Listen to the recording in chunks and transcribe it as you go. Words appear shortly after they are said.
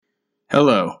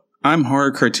Hello, I'm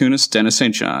horror cartoonist Dennis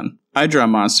St. John. I draw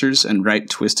monsters and write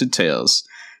twisted tales.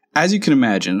 As you can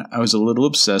imagine, I was a little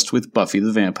obsessed with Buffy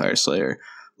the Vampire Slayer.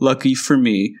 Lucky for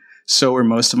me, so were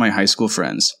most of my high school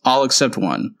friends, all except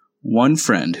one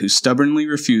friend who stubbornly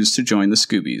refused to join the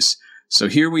Scoobies. So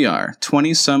here we are,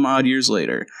 20-some-odd years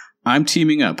later. I'm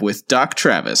teaming up with Doc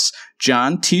Travis,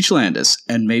 John Teach Landis,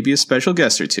 and maybe a special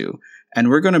guest or two, and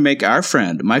we're going to make our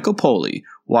friend Michael Poley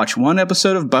watch one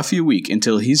episode of Buffy a week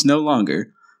until he's no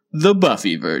longer the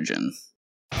Buffy Virgin.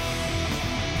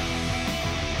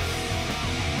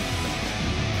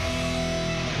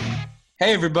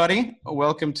 Hey everybody,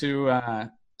 welcome to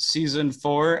Season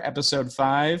 4, Episode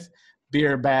 5,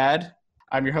 Beer Bad.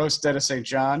 I'm your host, Dennis St.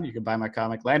 John. You can buy my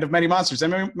comic, Land of Many Monsters,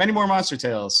 and many more monster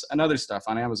tales and other stuff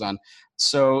on Amazon.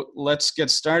 So let's get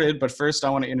started, but first I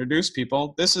want to introduce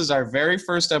people. This is our very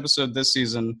first episode this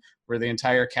season where the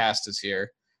entire cast is here.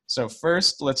 So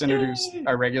first, let's introduce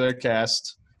our regular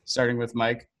cast, starting with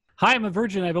Mike. Hi, I'm a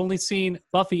virgin. I've only seen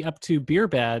Buffy up to Beer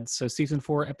Bad, so Season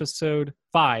 4, Episode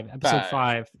 5. Episode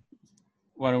 5.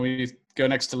 Why don't we go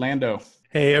next to Lando?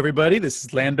 Hey everybody, this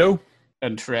is Lando.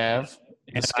 And Trav.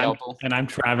 And I'm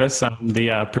Travis. I'm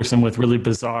the person with really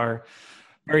bizarre,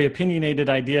 very opinionated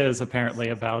ideas, apparently,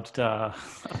 about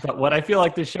what I feel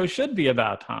like this show should be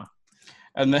about, huh?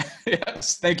 And then,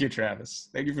 yes, thank you, Travis.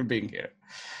 Thank you for being here.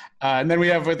 And then we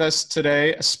have with us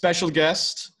today a special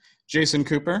guest, Jason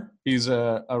Cooper. He's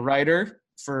a writer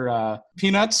for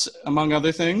Peanuts, among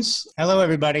other things. Hello,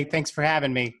 everybody. Thanks for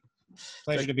having me.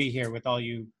 Pleasure to be here with all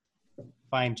you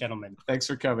fine gentlemen. Thanks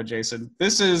for coming, Jason.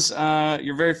 This is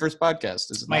your very first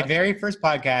podcast, is it My not? very first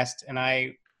podcast, and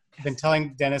I've been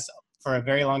telling Dennis for a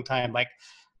very long time, like,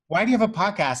 why do you have a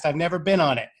podcast? I've never been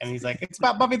on it. And he's like, it's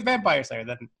about Buffy the Vampire Slayer.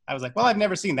 Then I was like, well, I've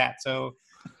never seen that, so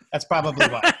that's probably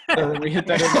why. So we hit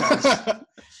that in.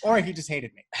 Or he just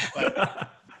hated me. But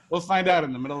We'll find out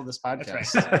in the middle of this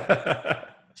podcast. that's right.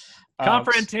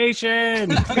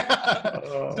 Confrontation!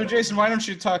 So, Jason, why don't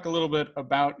you talk a little bit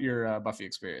about your Buffy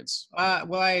experience?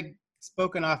 Well, I had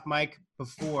spoken off mic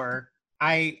before.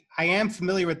 I am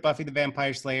familiar with Buffy the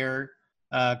Vampire Slayer.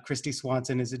 Christy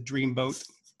Swanson is a dreamboat.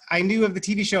 I knew of the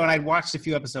TV show and I'd watched a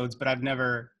few episodes, but I've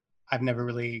never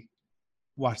really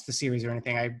watched the series or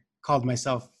anything. I called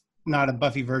myself not a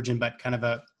Buffy virgin, but kind of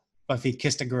a Buffy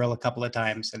kissed a girl a couple of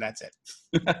times, and that's it.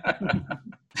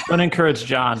 Don't encourage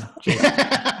John.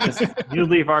 Just, you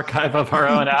leave Archive of Our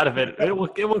Own out of it. It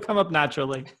will come up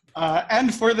naturally.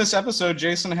 And for this episode,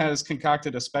 Jason has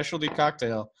concocted a specialty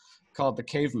cocktail called the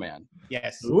Caveman.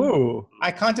 Yes. Ooh.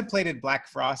 I contemplated Black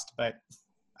Frost, but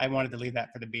I wanted to leave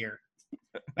that for the beer.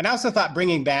 And I also thought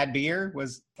bringing bad beer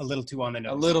was a little too on the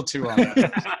nose. A little too on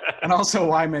that. And also,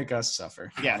 why make us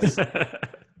suffer? Yes.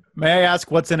 May I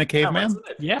ask what's in a caveman?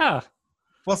 Yeah.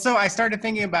 Well, so I started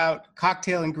thinking about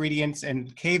cocktail ingredients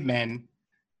and cavemen.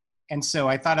 And so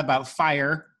I thought about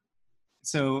fire.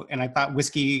 And I thought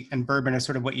whiskey and bourbon are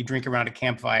sort of what you drink around a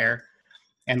campfire.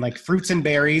 And like fruits and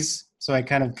berries. So I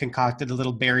kind of concocted a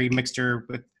little berry mixture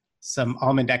with some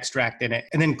almond extract in it.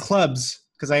 And then clubs,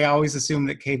 because I always assume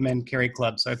that cavemen carry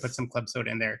clubs. So I put some club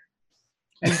soda in there.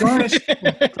 And garnish.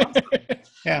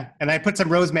 Yeah. And I put some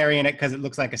rosemary in it because it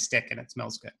looks like a stick and it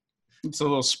smells good. It's a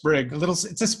little sprig.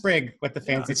 It's a sprig, what the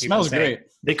fancy It people smells say. great.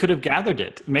 They could have gathered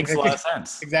it. It makes a lot of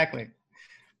sense. Exactly.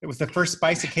 It was the first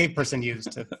spice a cave person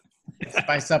used to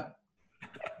spice up.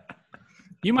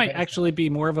 You might actually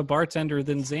be more of a bartender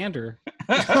than Xander.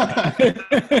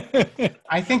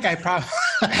 I think I probably...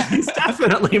 He's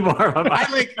definitely more of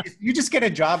a you just get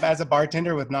a job as a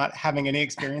bartender with not having any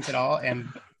experience at all. And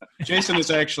Jason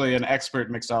is actually an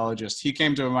expert mixologist. He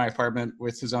came to my apartment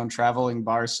with his own traveling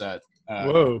bar set.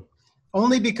 Whoa.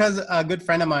 only because a good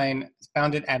friend of mine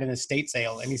found it at an estate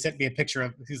sale, and he sent me a picture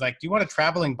of, he's like, do you want a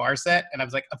traveling bar set? And I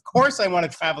was like, of course I want a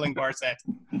traveling bar set.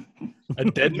 A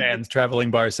dead man's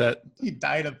traveling bar set. He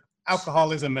died of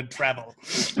alcoholism and travel.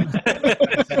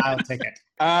 I said, I'll take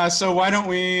it. So why don't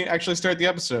we actually start the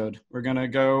episode? We're going to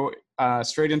go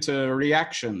straight into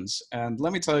reactions. And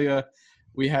let me tell you,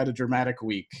 we had a dramatic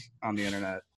week on the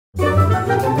internet.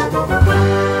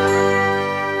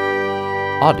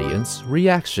 Audience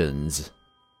reactions.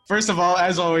 First of all,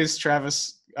 as always,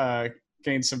 Travis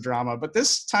gained some drama. But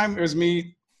this time it was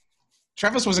me.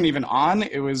 Travis wasn't even on.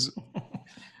 It was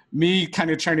me kind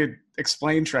of trying to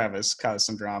explain Travis caused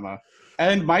some drama.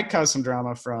 And Mike caused some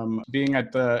drama from being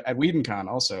at WhedonCon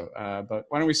also. But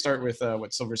why don't we start with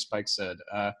what Silver Spike said.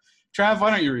 Trav, why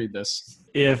don't you read this?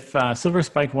 If Silver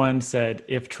Spike 1 said,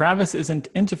 if Travis isn't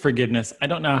into forgiveness, I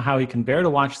don't know how he can bear to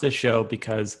watch this show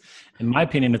because, in my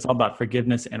opinion, it's all about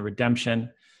forgiveness and redemption.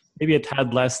 Maybe a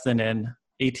tad less than in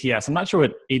ATS. I'm not sure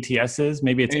what ATS is.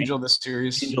 Maybe it's Angel the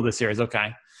series. Angel the series.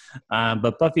 Okay.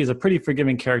 But Buffy is a pretty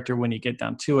forgiving character when you get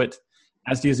down to it.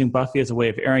 As to using Buffy as a way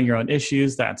of airing your own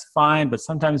issues, that's fine. But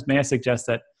sometimes may I suggest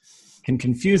that can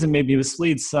confuse and maybe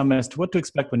mislead some as to what to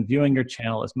expect when viewing your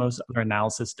channel, as most other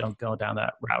analysis don't go down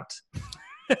that route.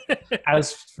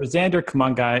 As for Xander, come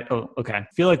on, guy. Oh, okay. I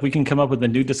feel like we can come up with a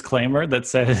new disclaimer that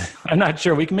says, I'm not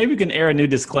sure. Maybe we can air a new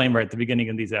disclaimer at the beginning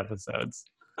of these episodes.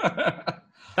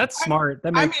 That's smart.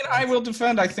 That I makes mean, sense. I will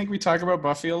defend. I think we talk about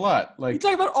Buffy a lot. We Like,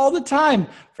 talk about it all the time.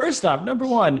 First off, number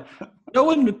one, no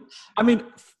one, I mean,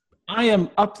 I am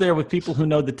up there with people who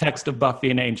know the text of Buffy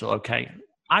and Angel, okay?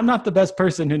 I'm not the best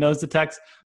person who knows the text.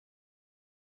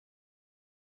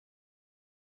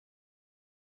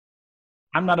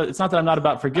 It's not that I'm not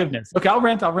about forgiveness. Okay, I'll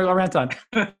rant on.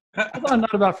 It's not that I'm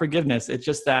not about forgiveness. It's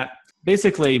just that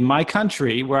basically my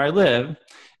country where I live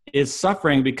is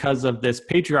suffering because of this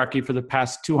patriarchy for the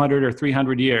past 200 or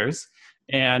 300 years.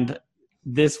 And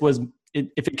if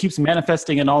it keeps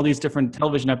manifesting in all these different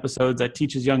television episodes that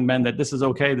teaches young men that this is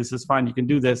okay, this is fine, you can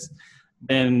do this,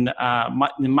 then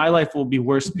my life will be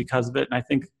worse because of it. And I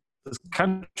think this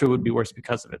country would be worse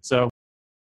because of it. So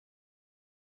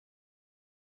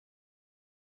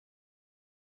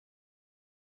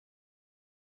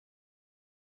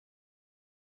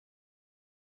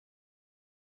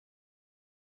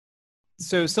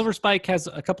So Silver Spike has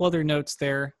a couple other notes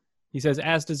there. He says,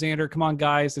 as to Xander, come on,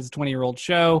 guys, it's a 20-year-old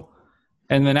show.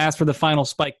 And then as for the final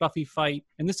Spike Buffy fight,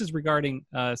 and this is regarding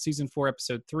season 4,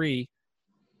 episode 3.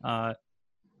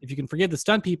 If you can forgive the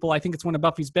stunt people, I think it's one of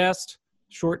Buffy's best.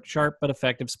 Short, sharp, but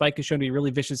effective. Spike is shown to be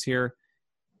really vicious here.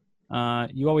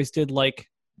 You always did like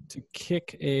to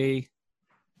kick a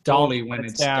dolly when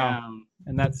it's down.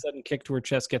 And that sudden kick to her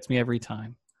chest gets me every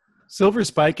time. Silver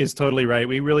Spike is totally right.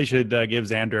 We really should give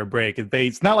Xander a break.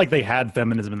 It's not like they had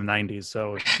feminism in the 90s,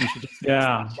 so we should just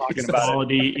talking about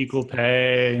equality, equal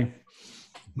pay.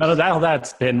 No,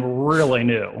 that's been really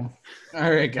new.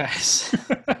 all right, guys.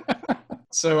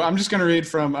 So I'm just going to read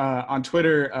from on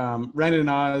Twitter. Renan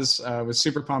Oz was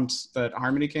super pumped that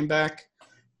Harmony came back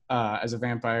as a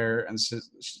vampire, and she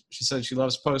said she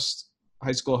loves post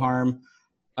high school Harm,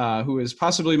 who is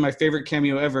possibly my favorite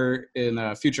cameo ever in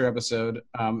a future episode.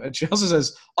 And she also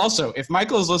says, also, if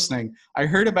Michael is listening, I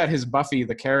heard about his Buffy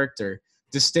the character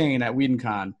disdain at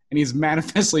WhedonCon, and he's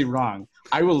manifestly wrong.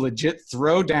 I will legit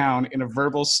throw down in a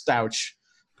verbal stouch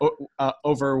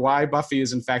over why Buffy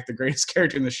is in fact the greatest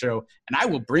character in the show, and I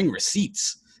will bring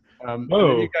receipts.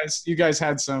 You guys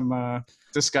had some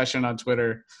discussion on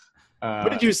Twitter. What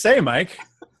did you say, Mike?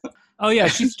 Oh, yeah,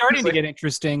 she's starting to get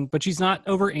interesting, but she's not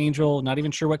over Angel, not even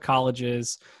sure what college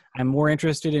is. I'm more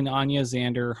interested in Anya,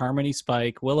 Xander, Harmony,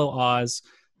 Spike, Willow, Oz,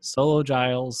 Solo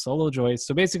Giles, Solo Joyce.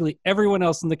 So basically everyone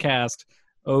else in the cast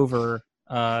over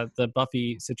the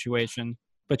Buffy situation.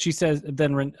 But she says,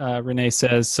 then Renee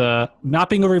says, not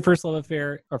being over your first love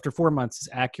affair after 4 months is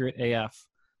accurate AF.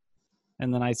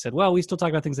 And then I said, well, we still talk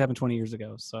about things that happened 20 years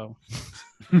ago. So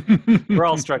we're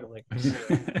all struggling.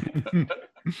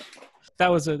 That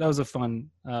was a fun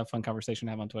conversation to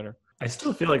have on Twitter. I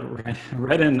still feel like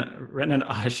Ren and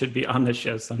I should be on the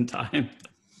show sometime.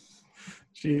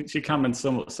 She comments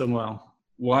so well.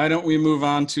 Why don't we move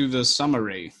on to the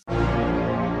summary?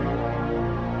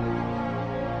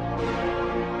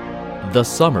 The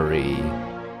summary.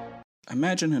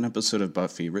 Imagine an episode of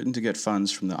Buffy written to get funds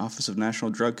from the Office of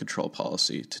National Drug Control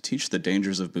Policy to teach the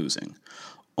dangers of boozing,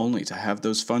 only to have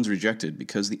those funds rejected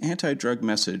because the anti-drug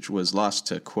message was lost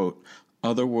to, quote,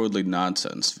 otherworldly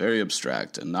nonsense, very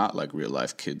abstract, and not like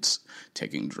real-life kids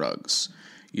taking drugs.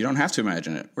 You don't have to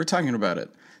imagine it. We're talking about it.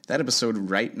 That episode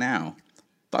right now.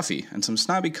 Buffy and some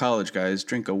snobby college guys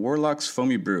drink a warlock's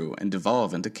foamy brew and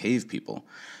devolve into cave people.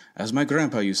 As my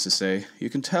grandpa used to say, you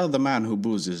can tell the man who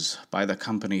boozes by the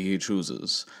company he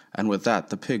chooses. And with that,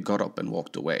 the pig got up and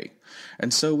walked away.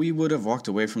 And so we would have walked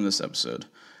away from this episode.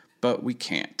 But we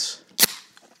can't.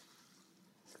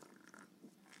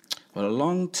 Well, a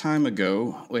long time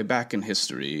ago, way back in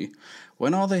history,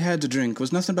 when all they had to drink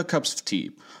was nothing but cups of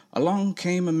tea, along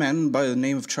came a man by the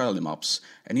name of Charlie Mops,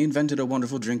 and he invented a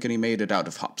wonderful drink and he made it out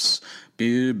of hops.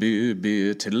 Beer, beer,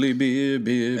 beer, tiddly beer,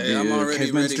 beer, beer. I'm already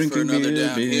Caveman's ready for another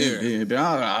down here. beer, beer.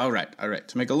 All right.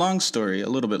 To make a long story a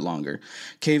little bit longer,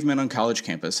 cavemen on college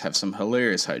campus have some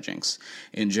hilarious hijinks,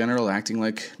 in general acting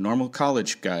like normal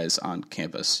college guys on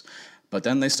campus. But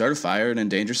then they start a fire and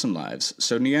endanger some lives,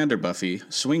 so Neander Buffy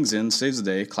swings in, saves the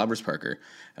day, clobbers Parker,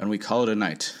 and we call it a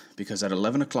night, because at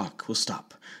 11 o'clock we'll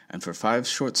stop, and for 5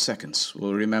 short seconds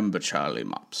we'll remember Charlie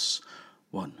Mops.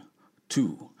 1,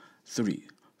 2, 3,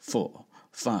 4,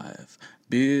 5.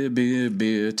 Beer, beer,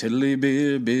 beer, tiddly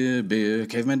beer, beer, beer.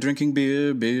 Caveman drinking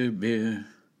beer, beer, beer.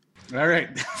 All right.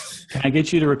 Can I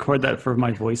get you to record that for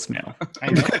my voicemail?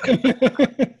 I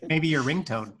know. Maybe your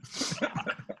ringtone.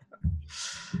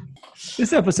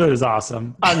 This episode is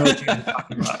awesome. I don't know what you're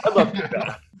talking about. I love it.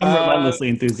 I'm relentlessly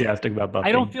enthusiastic about Buffy.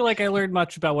 I don't feel like I learned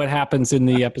much about what happens in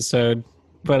the episode,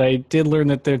 but I did learn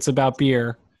that it's about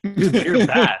beer. Dude, beer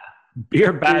bad.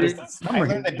 Beer bad is the I summer.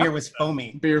 learned that beer was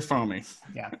foamy. Beer foamy.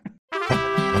 Yeah.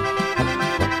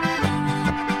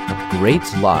 Great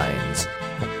lines.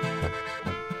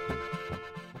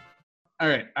 All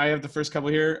right, I have the first couple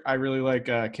here. I really like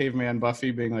Caveman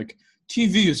Buffy being like,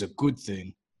 TV is a good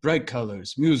thing. Bright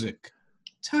colors, music,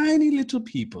 tiny little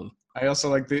people. I also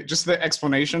like the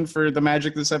explanation for the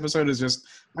magic this episode is just,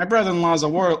 my brother-in-law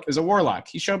is a warlock.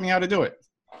 He showed me how to do it.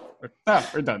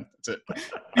 We're done. That's it.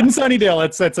 In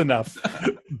Sunnydale, that's enough.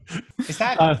 Is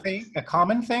that a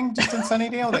common thing just in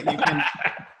Sunnydale that you can?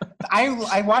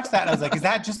 I watched that and I was like, is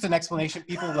that just an explanation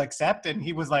people will accept? And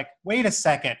he was like, wait a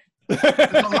second. There's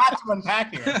a lot to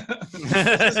unpack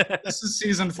here. This is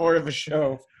season 4 of a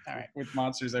show. All right. With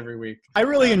monsters every week. I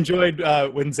really enjoyed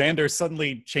when Xander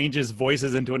suddenly changes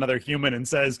voices into another human and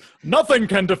says, "Nothing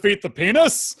can defeat the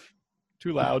penis."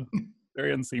 Too loud.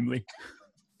 Very unseemly.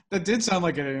 That did sound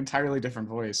like an entirely different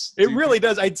voice. It really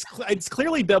does. It's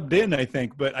clearly dubbed in, I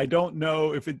think, but I don't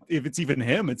know if it's even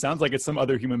him. It sounds like it's some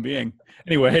other human being.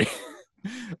 Anyway,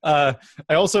 I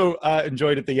also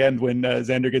enjoyed at the end when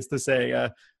Xander gets to say,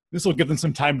 "This will give them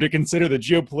some time to consider the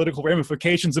geopolitical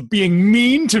ramifications of being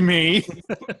mean to me."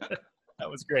 That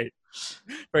was great.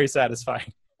 Very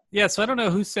satisfying. Yeah, so I don't know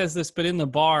who says this, but in the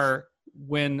bar,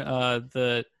 when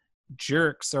the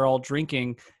jerks are all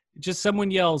drinking, just someone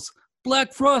yells,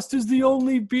 "Black Frost is the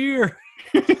only beer."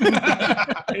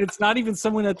 It's not even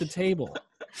someone at the table.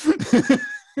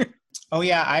 Oh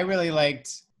yeah, I really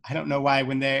liked. I don't know why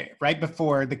when right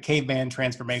before the caveman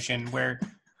transformation, where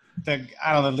the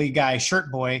lead guy,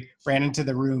 Shirt Boy, ran into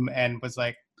the room and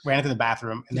ran into the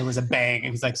bathroom, and there was a bang,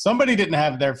 and he's like, "Somebody didn't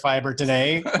have their fiber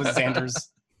today." Was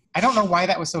Xander's? I don't know why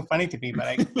that was so funny to me,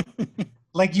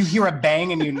 but you hear a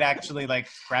bang and you actually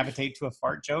gravitate to a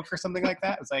fart joke or something like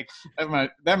that. It's like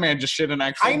that man just shit an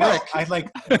actual I know. brick.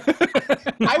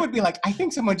 I would be like, I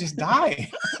think someone just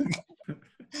died.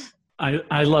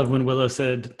 I love when Willow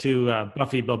said to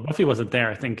Buffy, but Buffy wasn't there.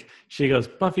 I think she goes,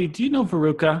 "Buffy, do you know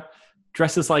Veruca?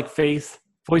 Dresses like Faith,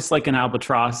 voice like an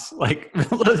albatross." Like,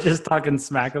 Willow's just talking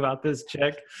smack about this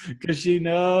chick because she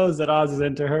knows that Oz is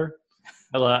into her.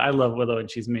 I love Willow and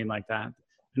she's mean like that.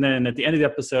 And then at the end of the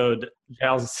episode,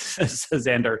 Giles says to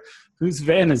Xander, "Whose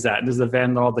van is that?" And is the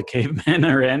van that all the cavemen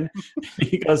are in? And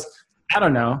he goes, "I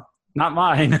don't know. Not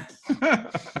mine."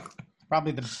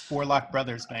 Probably the Warlock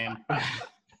Brothers van.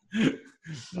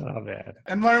 Oh, man.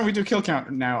 And why don't we do kill count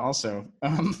now also?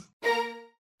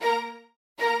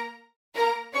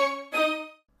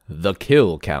 The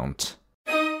kill count.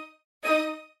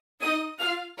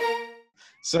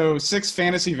 So 6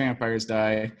 fantasy vampires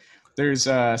die. There's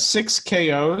 6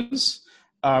 KOs,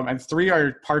 and 3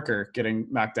 are Parker getting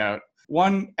knocked out.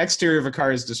 1 exterior of a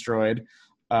car is destroyed,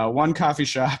 1 coffee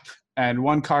shop, and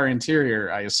 1 car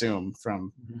interior, I assume,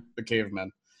 from the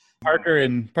cavemen. Parker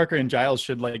and Giles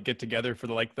should get together for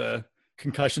the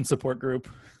concussion support group.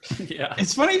 Yeah.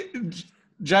 It's funny,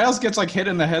 Giles gets hit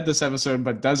in the head this episode,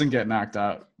 but doesn't get knocked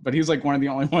out. But he's one of the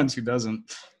only ones who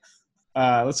doesn't.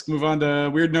 Let's move on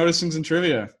to weird noticings and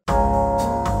trivia.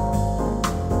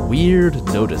 Weird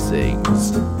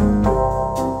noticings.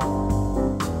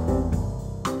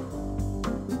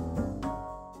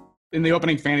 In the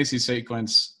opening fantasy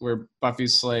sequence where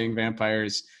Buffy's slaying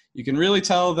vampires, you can really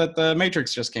tell that the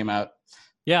Matrix just came out.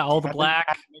 Yeah, all the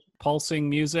black pulsing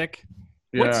music.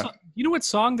 Yeah. You know what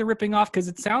song they're ripping off? Because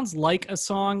it sounds like a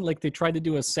song, like they tried to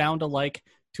do a sound alike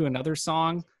to another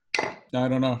song. I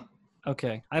don't know.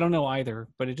 Okay, I don't know either,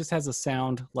 but it just has a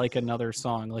sound like another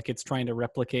song, like it's trying to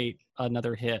replicate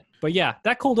another hit. But yeah,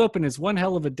 that cold open is one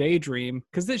hell of a daydream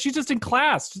because she's just in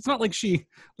class. It's not like she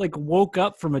woke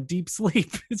up from a deep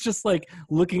sleep. It's just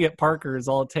looking at Parker is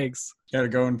all it takes. Gotta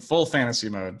go in full fantasy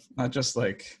mode, not just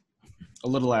a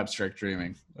little abstract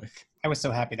dreaming. I was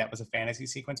so happy that was a fantasy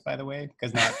sequence, by the way,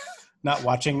 because not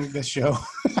watching this show,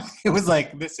 it was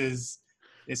this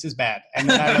is bad. And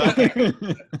then I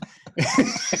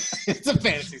it's a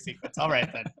fantasy sequence. All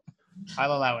right, then.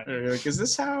 I'll allow it. Is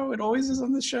this how it always is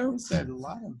on the show? Said a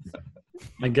lot of.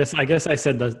 I guess I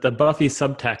said the Buffy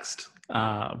subtext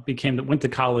went to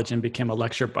college and became a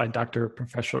lecture by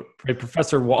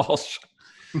Professor Walsh.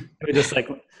 It was just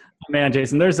man,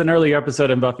 Jason, there's an earlier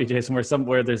episode in Buffy, Jason,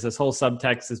 where there's this whole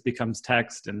subtext becomes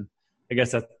text, and I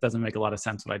guess that doesn't make a lot of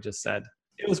sense what I just said.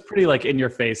 It was pretty like in your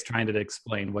face trying to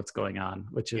explain what's going on,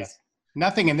 which is Yes.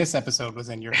 Nothing in this episode was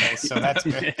in your face, so that's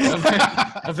good.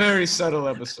 A very subtle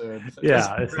episode. It Yeah,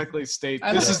 doesn't it's- correctly state,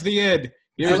 I this like- is the id.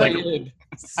 Here's like- the id.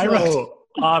 I wrote- so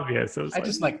obvious. It was I like,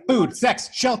 just like food, sex,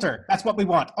 shelter. That's what we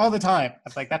want all the time.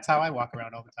 That's like that's how I walk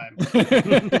around all the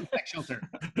time. Sex, shelter,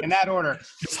 in that order.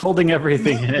 just holding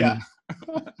everything in. Yeah.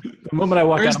 The moment I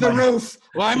walk Where's out the of my roof?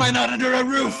 Why am I not under a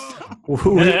roof?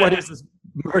 what is this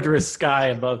murderous sky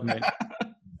above me?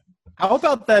 How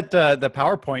about that the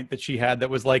PowerPoint that she had that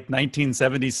was like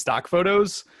 1970s stock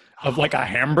photos of like a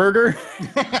hamburger?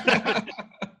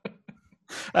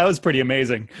 That was pretty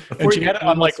amazing. And she had it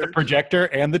on like the projector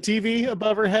and the TV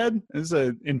above her head. This is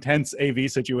an intense AV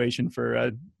situation for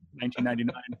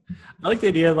 1999. I like the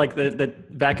idea like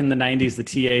that back in the 90s, the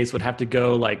TAs would have to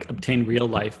go like obtain real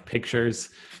life pictures.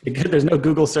 There's no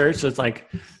Google search. So it's like,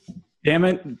 damn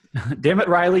it,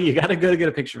 Riley, you got to go to get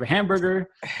a picture of a hamburger.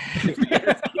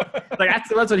 Like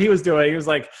that's what he was doing. He was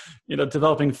like,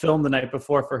 developing film the night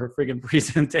before for her friggin'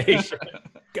 presentation.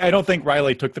 I don't think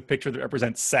Riley took the picture that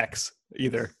represents sex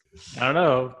either. I don't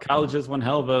know. College is one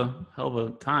hell of a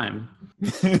time.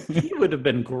 He would have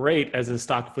been great as a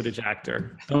stock footage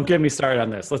actor. Don't get me started on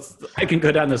this. I can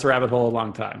go down this rabbit hole a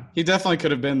long time. He definitely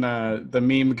could have been the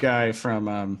meme guy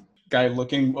from guy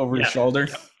looking over his shoulder.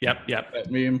 Yep.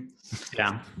 That meme.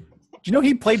 Yeah. Do you know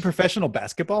he played professional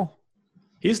basketball?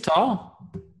 He's tall.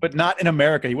 But not in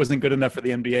America. He wasn't good enough for the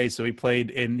NBA, so he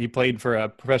played for a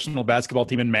professional basketball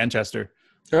team in Manchester.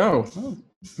 Oh,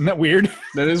 Isn't that weird?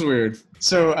 that is weird.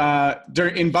 So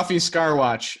in Buffy's Scar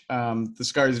Watch, the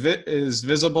scar is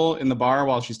visible in the bar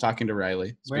while she's talking to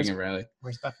Riley. Speaking of Riley,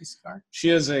 Where's Buffy's scar? she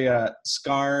has a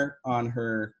scar on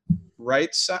her right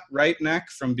neck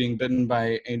from being bitten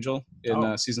by Angel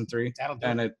in season 3, That'll do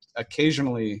and it. it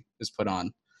occasionally is put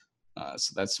on.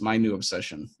 So that's my new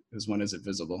obsession: is when is it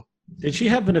visible? Did she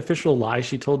have an official lie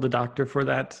she told the doctor for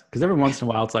that? Because every once in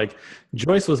a while, it's like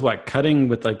Joyce was cutting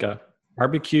with like a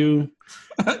barbecue.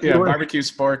 Yeah, barbecue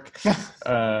spork.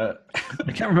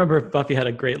 I can't remember if Buffy had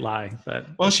a great lie, but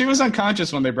Well, she was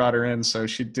unconscious when they brought her in, so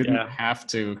she didn't have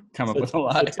to come up with a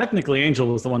lie. technically Angel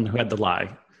was the one who had the lie.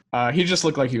 He just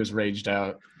looked like he was raged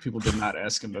out. People did not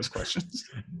ask him those questions.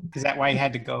 Is that why he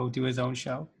had to go do his own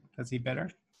show? Was he better?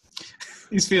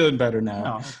 He's feeling better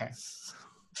now. Oh, okay.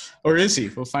 Or is he?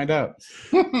 We'll find out.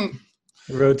 The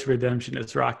road to redemption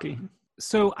is rocky.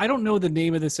 So I don't know the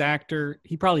name of this actor.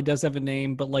 He probably does have a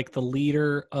name, but like the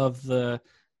leader of the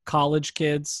college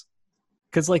kids,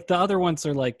 because like the other ones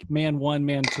are like man 1,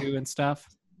 man 2, and stuff.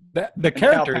 The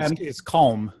character Pen. is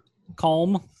Colm.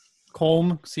 Colm.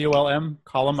 Colm, C-O-L-M.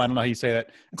 Colm, I don't know how you say that.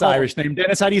 It's Colm. an Irish name.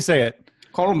 Dennis, how do you say it?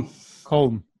 Call him.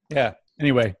 Colm. Yeah.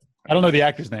 Anyway, I don't know the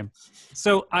actor's name.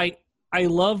 So I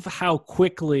love how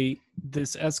quickly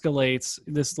this escalates,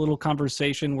 this little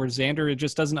conversation where Xander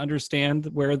just doesn't understand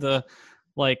where the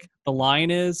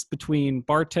line is between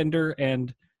bartender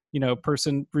and,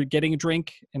 person getting a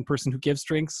drink and person who gives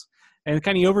drinks. And it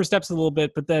kind of oversteps a little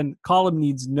bit, but then Colm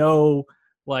needs no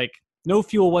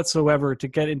fuel whatsoever to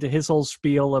get into his whole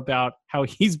spiel about how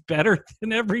he's better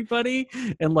than everybody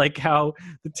and like how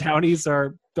the townies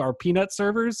are peanut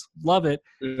servers. Love it.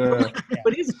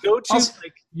 But his go-to,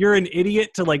 you're an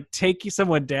idiot to take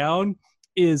someone down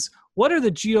is, what are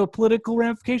the geopolitical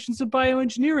ramifications of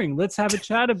bioengineering? Let's have a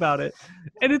chat about it.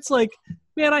 And it's like,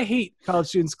 man, I hate college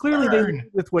students. Clearly they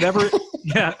with whatever.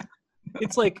 Yeah.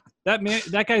 It's like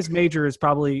that guy's major is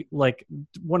probably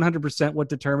 100% what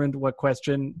determined what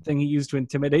question thing he used to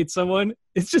intimidate someone.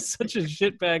 It's just such a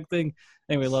shitbag thing.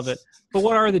 Anyway, love it. But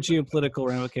what are the geopolitical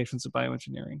ramifications of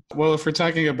bioengineering? Well, if we're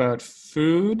talking about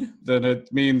food, then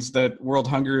it means that world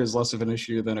hunger is less of an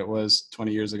issue than it was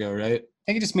 20 years ago, right? I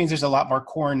think it just means there's a lot more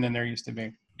corn than there used to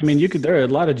be. I mean, there are a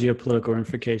lot of geopolitical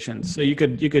ramifications. So you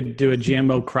could do a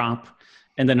GMO crop,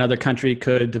 and then another country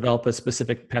could develop a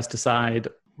specific pesticide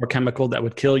or chemical that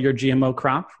would kill your GMO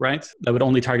crop, right? That would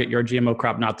only target your GMO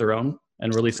crop, not their own,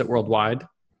 and release it worldwide.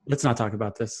 Let's not talk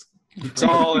about this. It's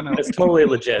all in It's totally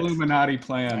legit. Illuminati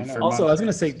plan. For Also, I was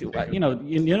going to say,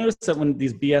 you notice that when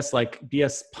these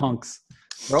BS punks,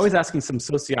 they're always asking some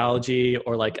sociology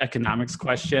or economics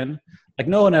question.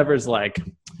 No one ever is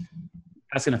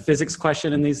asking a physics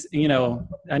question in these,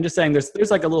 I'm just saying there's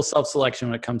a little self-selection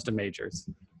when it comes to majors.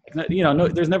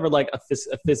 There's never a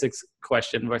physics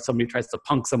question where somebody tries to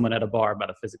punk someone at a bar about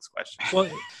a physics question. Well,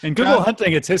 in Good Will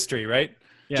Hunting, it's history, right?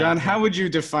 Yeah. John, how would you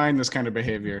define this kind of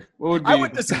behavior? What would be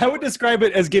I would describe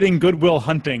it as getting Goodwill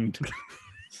Hunting.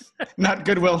 not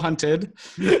Goodwill Hunted?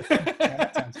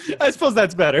 I suppose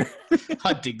that's better.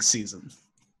 Hunting season.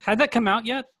 Had that come out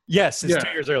yet? Yes, it's Yeah.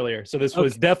 2 years earlier. So this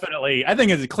was definitely, I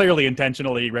think it's clearly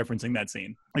intentionally referencing that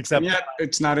scene. Except And yet,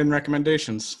 it's not in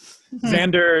recommendations.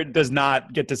 Xander does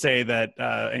not get to say that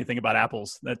anything about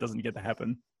apples. That doesn't get to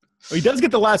happen. Well, he does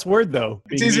get the last word, though.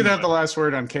 It's easy to have the last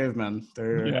word on cavemen.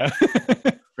 They're Yeah.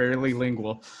 fairly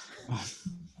lingual.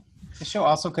 The show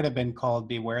also could have been called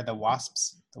Beware the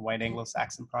Wasps, the white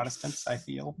Anglo-Saxon Protestants, I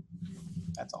feel.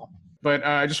 That's all. But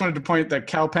I just wanted to point that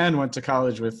Cal Penn went to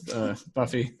college with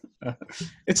Buffy.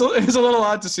 It's a little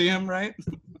odd to see him, right?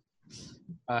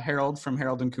 Harold from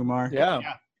Harold and Kumar.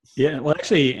 Yeah. Yeah, well,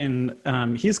 actually,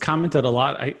 and he's commented a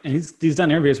lot. And he's done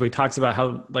interviews where he talks about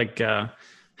how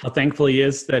how thankful he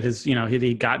is that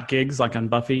he got gigs like on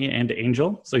Buffy and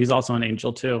Angel. So he's also an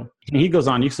Angel too. And he goes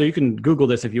on. So you can Google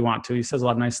this if you want to. He says a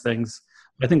lot of nice things.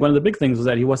 I think one of the big things was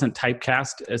that he wasn't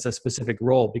typecast as a specific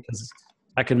role, because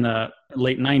back in the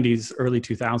late 90s, early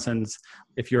 2000s,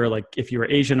 if you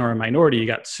were Asian or a minority, you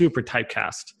got super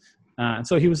typecast. And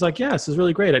so he was like, yeah, this is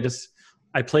really great.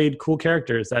 I played cool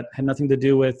characters that had nothing to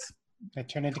do with They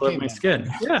turn into color of my cavemen.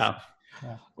 skin. Yeah.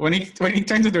 When he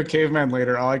turns into a caveman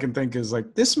later, all I can think is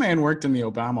like, this man worked in the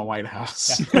Obama White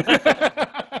House.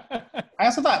 I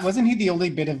also thought, wasn't he the only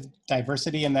bit of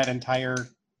diversity in that entire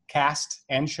cast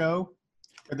and show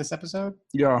for this episode?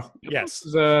 Yeah, Yes.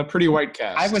 it's a pretty white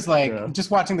cast. I was like, Yeah. just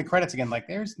watching the credits again, like,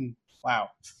 wow,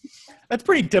 That's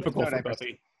pretty typical No for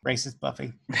diversity. Buffy. racist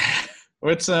Buffy.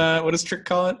 what does Trick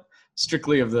call it?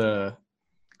 Strictly of the.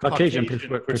 Caucasian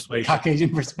Caucasian persuasion.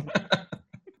 Caucasian perspective.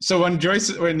 So when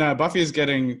Buffy is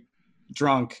getting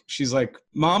drunk, she's like,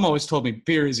 "Mom always told me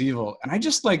beer is evil," and I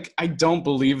just I don't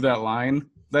believe that line.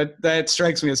 That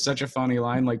strikes me as such a funny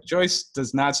line. Like, Joyce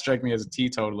does not strike me as a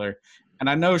teetotaler, and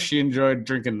I know she enjoyed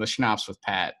drinking the schnapps with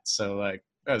Pat. So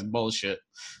that's bullshit.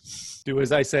 Do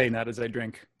as I say, not as I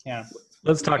drink. Yeah.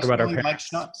 Let's talk about our Really like parents.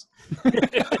 schnapps.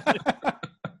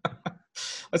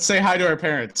 Let's say hi to our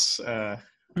parents.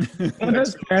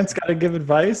 Sometimes parents got to give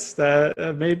advice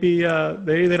that maybe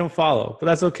they don't follow, but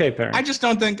that's okay, parents.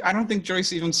 I don't think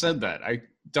Joyce even said that. I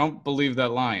don't believe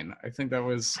that line. I think that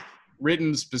was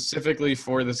written specifically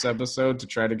for this episode to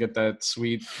try to get that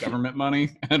sweet government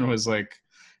money, and was like,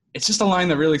 it's just a line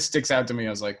that really sticks out to me. I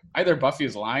was like, either Buffy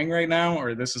is lying right now,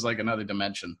 or this is like another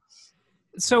dimension.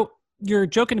 So you're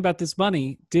joking about this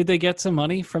money. Did they get some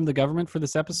money from the government for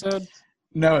this episode?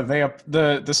 No,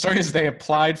 the story is they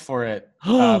applied for it,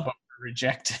 but were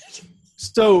rejected.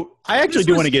 So I actually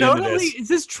do want to get into this. Is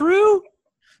this true?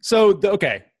 So,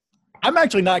 okay. I'm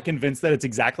actually not convinced that it's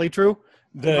exactly true.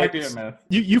 It might be a myth.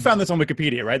 You found this on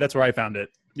Wikipedia, right? That's where I found it.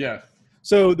 Yeah.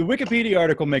 So the Wikipedia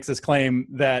article makes this claim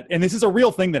that, and this is a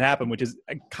real thing that happened, which is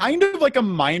kind of like a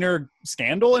minor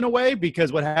scandal in a way,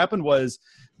 because what happened was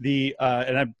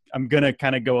and I'm going to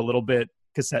kind of go a little bit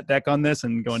cassette deck on this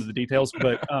and go into the details,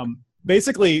 but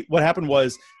basically what happened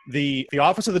was the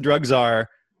Office of the Drug Czar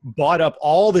bought up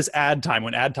all this ad time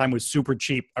when ad time was super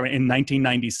cheap in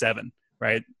 1997,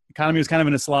 right? Economy was kind of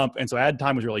in a slump, and so ad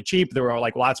time was really cheap. There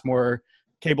were lots more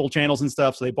cable channels and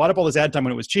stuff, so they bought up all this ad time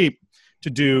when it was cheap to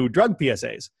do drug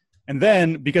PSAs. And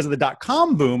then because of the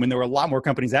 .com boom, and there were a lot more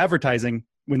companies advertising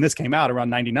when this came out around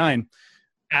 99,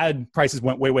 ad prices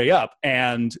went way, way up.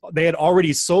 And they had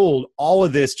already sold all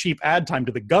of this cheap ad time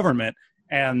to the government.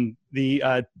 And the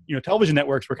television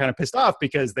networks were kind of pissed off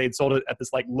because they'd sold it at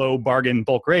this low bargain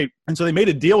bulk rate. And so they made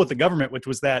a deal with the government, which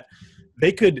was that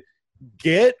they could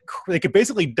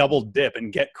basically double dip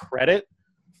and get credit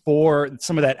for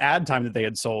some of that ad time that they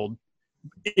had sold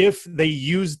if they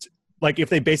used, if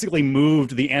they basically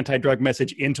moved the anti-drug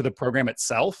message into the program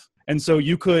itself. And so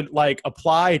you could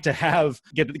apply to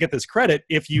get this credit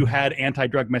if you had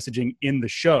anti-drug messaging in the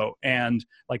show. And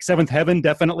Seventh Heaven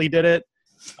definitely did it.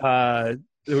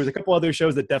 There was a couple other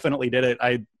shows that definitely did it.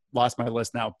 I lost my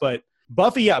list now, but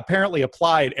Buffy apparently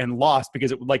applied and lost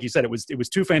because like you said, it was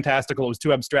too fantastical. It was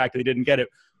too abstract. They didn't get it.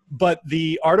 But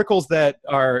the articles that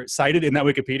are cited in that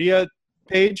Wikipedia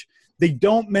page, they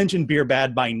don't mention Beer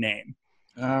Bad by name.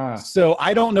 So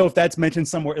I don't know if that's mentioned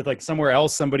somewhere, somewhere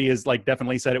else. Somebody has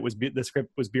definitely said the script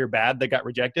was Beer Bad that got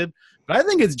rejected. But I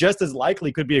think it's just as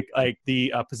likely could be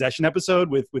the possession episode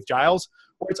with Giles.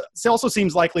 Or it also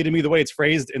seems likely to me the way it's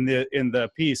phrased in the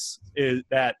piece is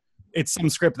that it's some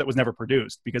script that was never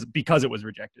produced because it was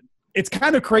rejected. It's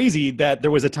kind of crazy that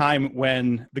there was a time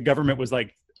when the government was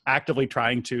actively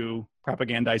trying to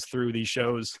propagandize through these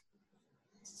shows.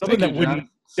 Something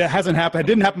that hasn't happened. It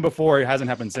didn't happen before. It hasn't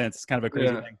happened since. It's kind of a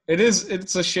crazy thing. It is.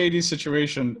 It's a shady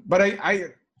situation. But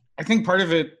I think part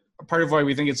of why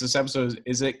we think it's this episode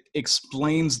is it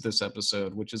explains this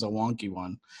episode, which is a wonky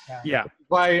one. Yeah.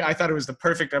 Why I thought it was the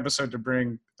perfect episode to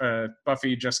bring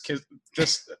Buffy just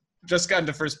got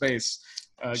into first base.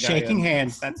 Shaking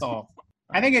hands. That's all.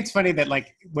 I think it's funny that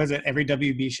was it every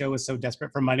WB show was so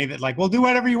desperate for money that we'll do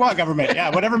whatever you want, government. Yeah,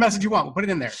 whatever message you want, we'll put it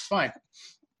in there. It's fine.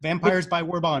 Vampires buy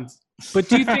war bonds. But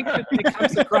do you think that it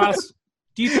comes across?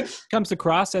 Do you think it comes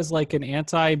across as an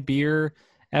anti-beer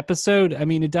episode? I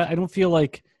mean, I don't feel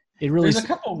like it really. There's a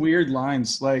couple weird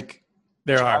lines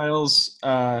Giles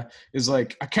is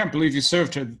like, I can't believe you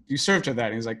served her that.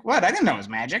 And he's like, what? I didn't know it was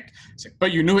magic. He's like,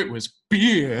 but you knew it was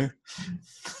beer.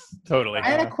 Totally. I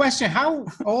had a question. How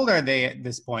old are they at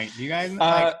this point? Do you guys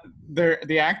they're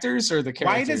the actors or the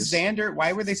characters?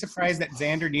 Why were they surprised that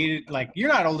Xander needed, you're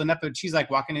not old enough, but she's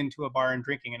walking into a bar and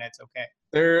drinking and it's okay.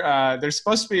 They're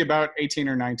supposed to be about 18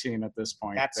 or 19 at this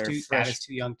point. That is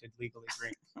too young to legally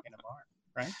drink in a bar,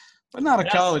 right? But not a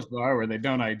college bar where they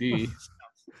don't ID.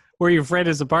 Where your friend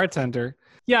is a bartender.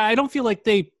 Yeah, I don't feel like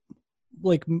they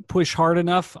push hard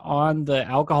enough on the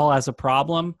alcohol as a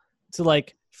problem to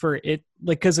for it,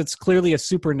 because it's clearly a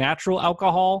supernatural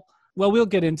alcohol. Well, we'll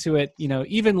get into it.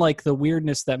 Even the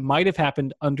weirdness that might have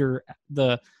happened under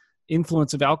the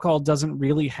influence of alcohol doesn't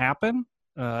really happen.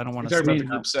 I don't want to start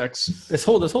group sex. This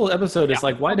whole episode is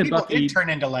why did Buffy turn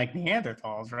into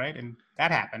Neanderthals, right? And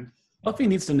that happened. Buffy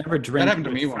needs to never drink that happened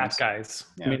to me with frat once. guys.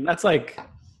 Yeah. I mean, that's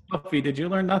Buffy, did you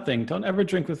learn nothing? Don't ever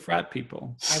drink with frat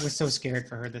people. I was so scared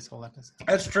for her this whole episode.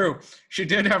 That's true. She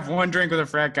did have one drink with a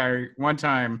frat guy one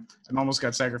time and almost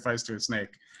got sacrificed to a snake.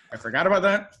 I forgot about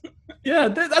that. Yeah,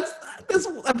 this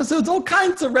episode's all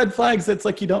kinds of red flags that's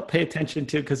you don't pay attention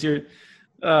to because you're,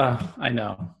 I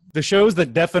know. The shows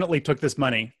that definitely took this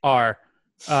money are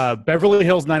Beverly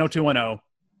Hills 90210,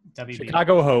 WB.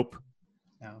 Chicago Hope,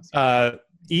 No,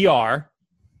 ER,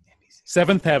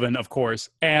 Seventh Heaven, of course,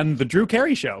 and the Drew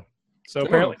Carey Show. So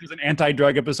apparently there's an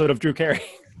anti-drug episode of Drew Carey.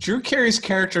 Drew Carey's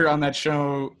character on that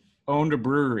show owned a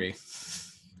brewery.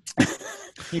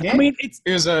 He did? I mean,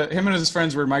 It was him and his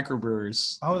friends were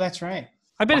microbrewers. Oh, that's right.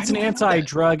 I bet Why it's an do I know that?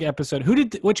 anti-drug episode.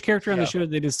 Which character on the show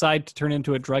did they decide to turn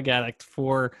into a drug addict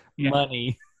for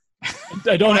money?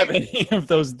 I don't have any of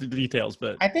those details,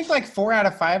 but I think 4 out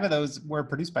of 5 of those were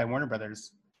produced by Warner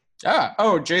Brothers.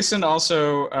 Jason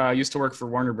also used to work for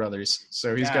Warner Brothers,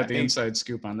 so he's got the inside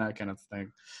scoop on that kind of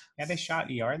thing. Yeah, they shot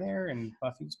ER there, and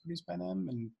Buffy was produced by them.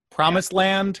 And Promised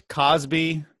Land,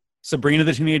 Cosby, Sabrina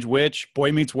the Teenage Witch,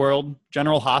 Boy Meets World,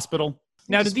 General Hospital.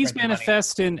 Now, did these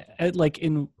manifest in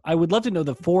I would love to know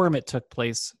the forum it took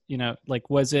place.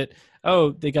 Was it,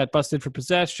 they got busted for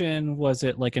possession? Was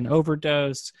it an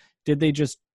overdose? Did they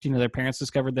just, their parents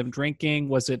discovered them drinking?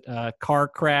 Was it a car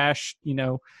crash,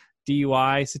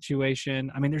 DUI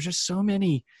situation? I mean, there's just so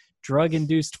many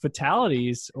drug-induced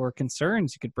fatalities or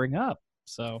concerns you could bring up.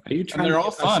 So are you trying they're to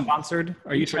all get us fun. Sponsored?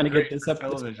 Are you trying to get this up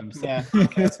television? Yeah.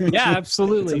 yeah,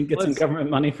 absolutely. Get some government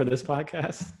money for this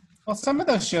podcast? Well, some of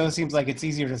those shows seems like it's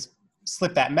easier to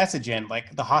slip that message in,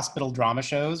 like the hospital drama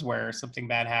shows where something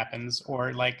bad happens,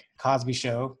 or Cosby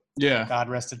Show. Yeah. God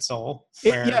rest its soul.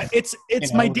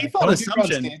 It's my default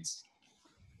assumption.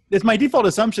 It's my default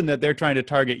assumption that they're trying to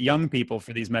target young people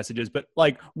for these messages, but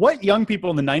what young people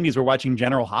in the 90s were watching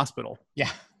General Hospital?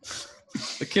 Yeah.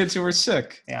 The kids who were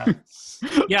sick. Yeah.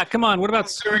 Yeah, come on. What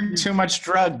about doing too much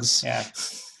drugs? Yeah.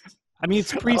 I mean,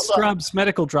 it's pre-Scrubs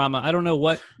medical drama. I don't know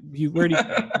where do you get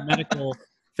the medical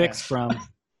fix from?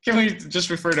 Can we just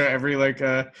refer to every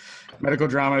medical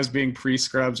drama as being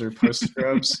pre-Scrubs or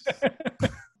post-Scrubs?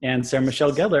 And Sarah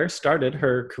Michelle Gellar started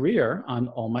her career on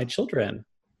All My Children.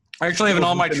 I actually have an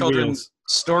All My Children Wheels.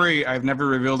 story I've never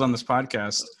revealed on this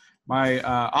podcast. My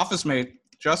office mate,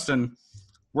 Justin,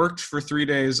 worked for 3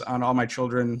 days on All My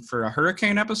Children for a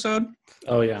hurricane episode.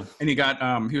 Oh, yeah. And he got,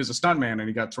 he was a stuntman and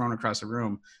he got thrown across a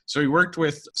room. So he worked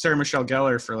with Sarah Michelle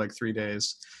Gellar for 3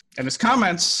 days. And his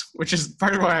comments, which is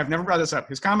part of why I've never brought this up,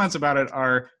 his comments about it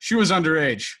are, she was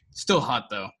underage. Still hot,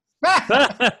 though.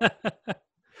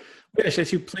 Yeah,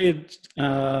 she played,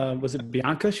 was it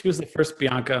Bianca? She was the first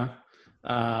Bianca.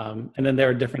 And then there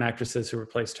are different actresses who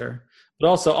replaced her. But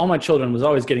also, All My Children was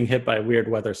always getting hit by weird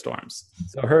weather storms.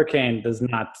 So hurricane does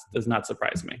not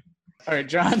surprise me. All right,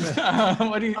 John,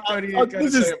 what do you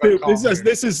This is stupid.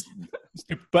 This is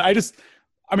stupid. But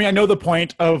I know the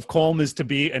point of Colm is to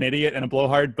be an idiot and a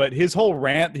blowhard, but his whole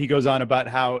rant he goes on about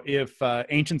how if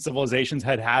ancient civilizations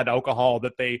had alcohol,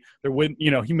 that there wouldn't,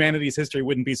 humanity's history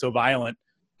wouldn't be so violent,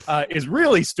 is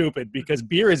really stupid, because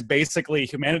beer is basically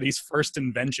humanity's first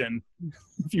invention.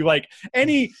 If you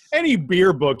any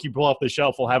beer book you pull off the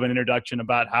shelf will have an introduction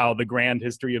about how the grand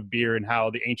history of beer and how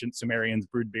the ancient Sumerians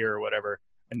brewed beer or whatever.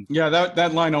 And yeah,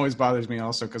 that line always bothers me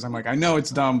also, because I'm I know it's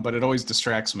dumb, but it always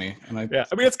distracts me. And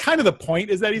it's kind of the point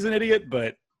is that he's an idiot,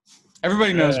 but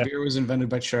everybody knows beer was invented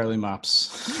by Charlie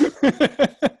Mops.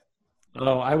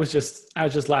 Oh, I was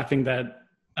just laughing that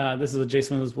this is what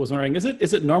Jason was wondering. Is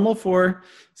it normal for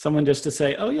someone just to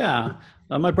say, "Oh yeah,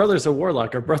 my brother's a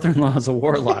warlock," or "Brother-in-law is a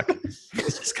warlock"?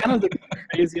 It's just kind of the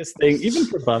craziest thing. Even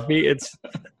for Buffy, it's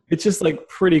just like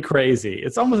pretty crazy.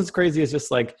 It's almost as crazy as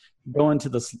just like going to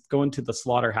the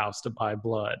slaughterhouse to buy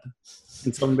blood,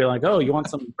 and someone be like, "Oh, you want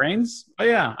some brains?" "Oh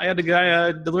yeah, I had a guy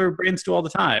I deliver brains to all the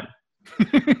time."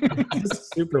 It's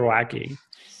super wacky.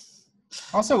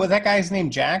 Also, was that guy's name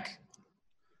Jack?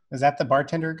 Was that the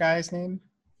bartender guy's name?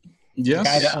 Yes. The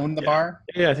guy that owned the bar?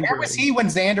 Yeah, I think Where was he when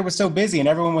Xander was so busy and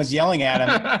everyone was yelling at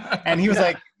him? And he was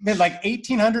like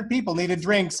 1,800 people needed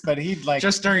drinks, but he'd like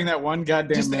Just during that one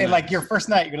goddamn just minute. like your first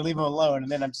night, you're gonna leave him alone,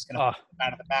 and then I'm just gonna Oh. put him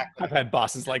out of the back. I've had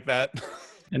bosses like that.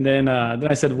 And then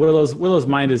I said Willow's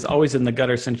mind is always in the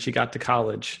gutter since she got to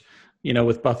college,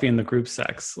 with Buffy and the group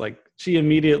sex. Like she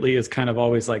immediately is kind of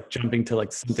always like jumping to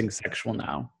like something sexual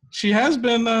now. She has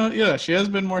been, she has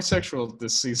been more sexual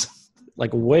this season. Like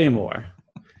way more.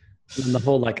 And the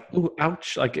whole like, ooh,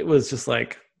 ouch. Like it was just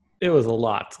like, it was a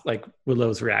lot. Like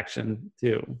Willow's reaction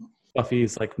to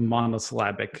Buffy's like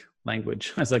monosyllabic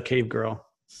language as a cave girl.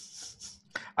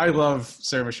 I love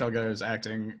Sarah Michelle Gellar's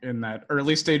acting in that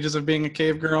early stages of being a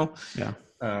cave girl. Yeah.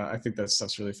 I think that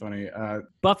stuff's really funny.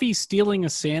 Buffy stealing a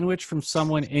sandwich from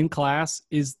someone in class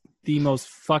is the most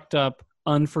fucked up,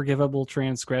 unforgivable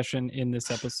transgression in this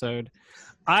episode.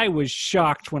 I was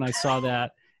shocked when I saw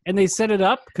that. And they set it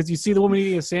up because you see the woman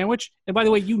eating a sandwich. And by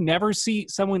the way, you never see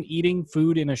someone eating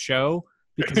food in a show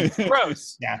because it's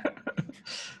gross. Yeah.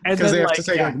 And Because then, they have like, to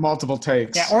take yeah. like multiple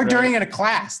takes. Yeah, or right? during in a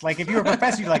class. Like if you were a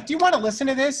professor, you're like, "Do you want to listen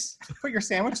to this? Put your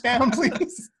sandwich down,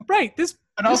 please." right, this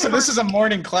And also, this is a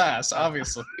morning class,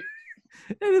 obviously.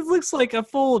 and it looks like a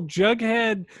full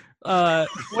Jughead,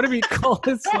 whatever you call it.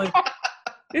 It's like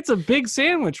it's a big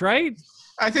sandwich, right?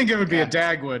 I think it would be a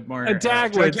Dagwood more. A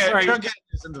Dagwood, sorry. Jughead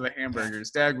is into the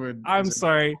hamburgers. Dagwood. I'm is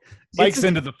sorry. Mike's It's a-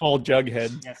 into the full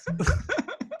Jughead. Yes.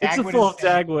 It's a Dagwood full is-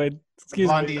 Dagwood. Excuse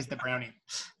Blondie me. is the brownie.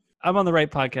 I'm on the right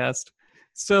podcast.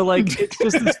 So like it's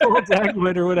just this full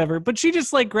Dagwood or whatever. But she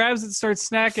just like grabs it, starts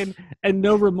snacking, and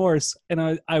no remorse.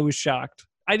 And I was shocked.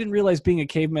 I didn't realize being a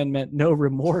caveman meant no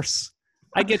remorse.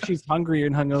 I get she's hungry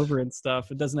and hungover and stuff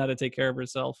and doesn't know how to take care of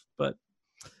herself. But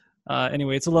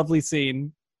anyway, it's a lovely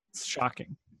scene. It's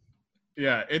shocking.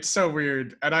 Yeah, it's so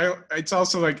weird. And it's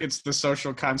also like, it's the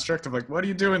social construct of like, what do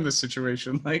you do in this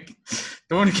situation? Like,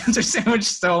 the one who gets her sandwich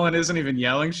stolen isn't even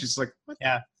yelling. She's like, what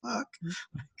Yeah. the fuck?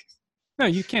 No,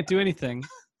 you can't do anything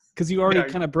because you already Yeah.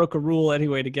 kind of broke a rule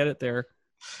anyway to get it there.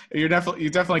 You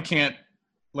definitely can't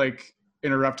like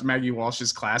interrupt Maggie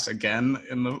Walsh's class again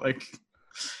in the like.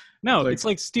 No, Like- it's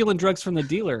like stealing drugs from the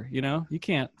dealer. You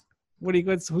can't. What do you?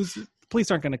 Who's? The police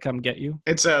aren't going to come get you.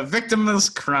 It's a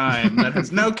victimless crime that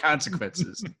has no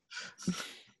consequences.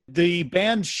 The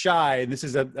band Shy, this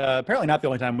is apparently not the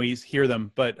only time we hear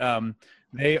them, but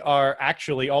they are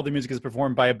actually, all the music is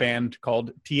performed by a band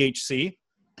called THC,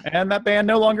 and that band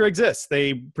no longer exists.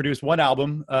 They produced one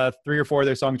album, 3 or 4 of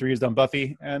their songs were used on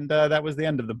Buffy, and that was the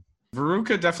end of them.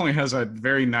 Veruca definitely has a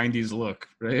very 90s look,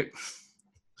 right?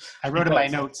 I wrote in my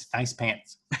notes, "Nice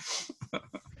pants."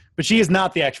 But she is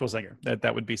not the actual singer.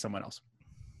 That would be someone else.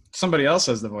 Somebody else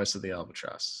has the voice of the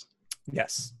albatross.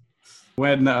 Yes.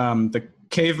 When the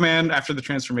caveman, after the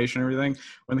transformation and everything,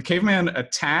 when the caveman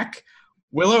attack,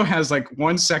 Willow has like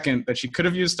 1 second that she could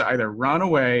have used to either run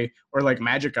away or like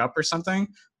magic up or something.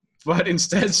 But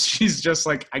instead, she's just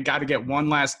like, I got to get one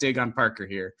last dig on Parker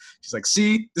here. She's like,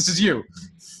 see, this is you.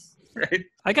 Right?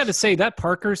 I got to say that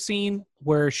Parker scene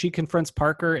where she confronts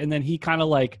Parker and then he kind of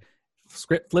like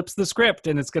flips the script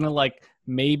and it's going to like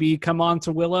maybe come on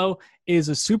to Willow is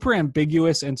a super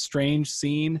ambiguous and strange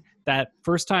scene that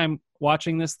first time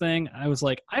watching this thing, I was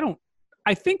like,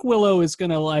 I think Willow is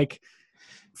going to like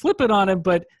flip it on him,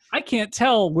 but I can't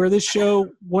tell where this show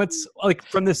wants, like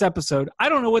from this episode. I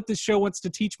don't know what this show wants to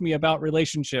teach me about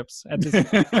relationships at this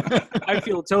I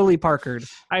feel totally Parkered.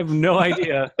 I have no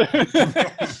idea.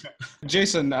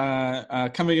 Jason,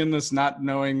 coming in this not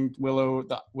knowing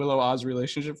the Willow-Oz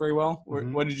relationship very well,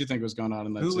 Mhm. what did you think was going on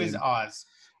in that Who scene? is Oz?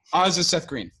 Oz is Seth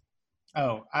Green.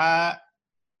 Oh,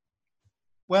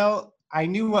 well, I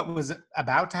knew what was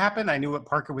about to happen. I knew what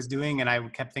Parker was doing, and I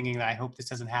kept thinking that I hope this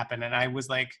doesn't happen. And I was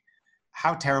like,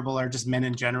 how terrible are just men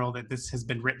in general that this has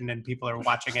been written and people are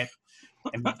watching it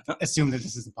and assume that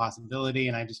this is a possibility.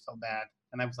 And I just felt bad.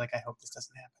 And I was like, I hope this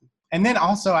doesn't happen. And then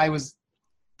also I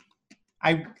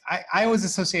always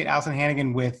associate Allison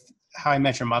Hannigan with How I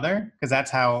Met Your Mother, because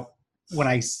that's how, when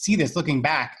I see this looking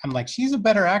back, I'm like, she's a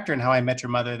better actor in How I Met Your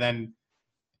Mother than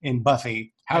in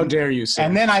Buffy. How dare you, sir?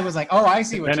 And then I was like, oh, I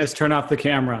see what Dennis, turn off the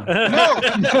camera. no,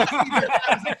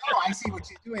 I was like, oh, I see what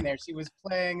she's doing there. She was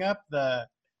playing up the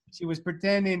She was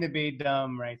pretending to be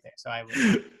dumb right there. So I was.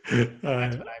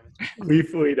 That's what I was.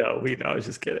 We know. I was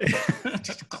just kidding.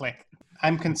 Just click.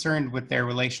 I'm concerned with their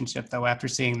relationship though. After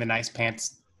seeing the nice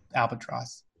pants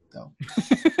albatross, though.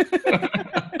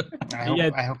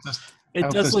 I hope this. It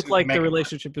does look like the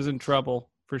relationship is in trouble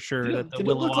for sure. That the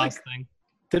Willow Oz thing.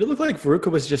 Did it look like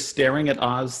Veruca was just staring at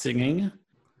Oz singing?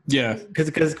 Yeah.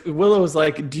 Because Willow was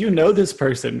like, do you know this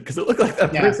person? Because it looked like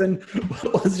that person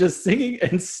was just singing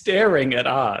and staring at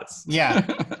Oz. Yeah.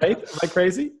 Right? Am I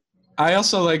crazy? I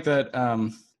also like that.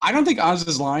 I don't think Oz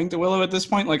is lying to Willow at this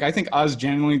point. Like, I think Oz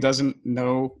genuinely doesn't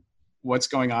know what's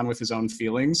going on with his own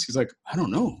feelings. He's like, I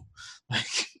don't know.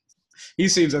 Like, he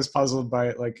seems as puzzled by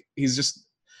it. Like, he's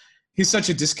such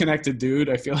a disconnected dude.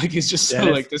 I feel like he's just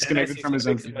so disconnected from his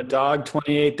own feelings. A dog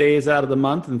 28 days out of the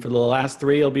month, and for the last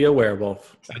 3, he'll be a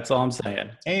werewolf. That's all I'm saying.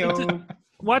 Heyo.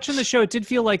 Watching the show, it did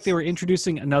feel like they were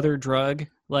introducing another drug.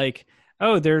 Like,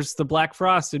 oh, there's the Black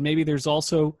Frost, and maybe there's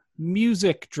also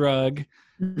music drug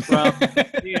from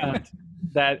Beyond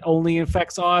that only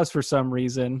infects Oz for some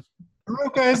reason.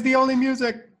 Veruca is the only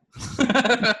music.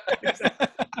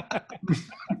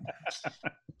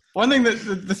 One thing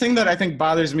the thing that I think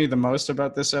bothers me the most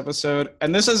about this episode,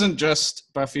 and this isn't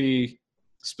just Buffy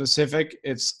specific,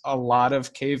 it's a lot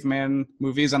of caveman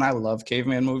movies, and I love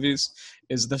caveman movies,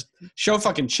 is the show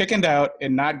fucking chickened out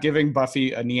in not giving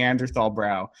Buffy a Neanderthal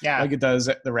brow like it does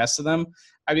the rest of them.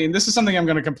 I mean, this is something I'm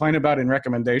going to complain about in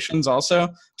recommendations also.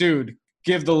 Dude,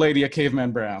 give the lady a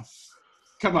caveman brow.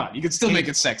 Come on, you can still make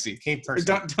it sexy. Cave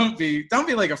person. Don't be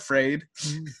like afraid.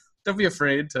 Don't be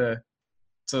afraid to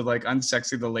like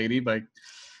unsexy the lady by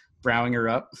browing her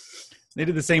up. They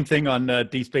did the same thing on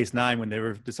Deep Space Nine when they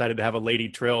decided to have a lady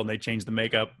Trill and they changed the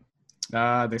makeup. They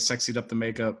sexied up the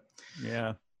makeup.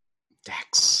 Yeah.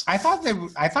 Dax. I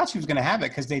thought she was gonna have it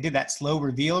because they did that slow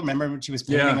reveal. Remember when she was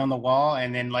painting on the wall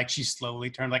and then like she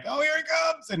slowly turned like, oh, here it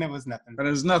comes, and it was nothing. But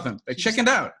it was nothing. They chickened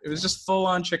out. It was just full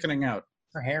on chickening out.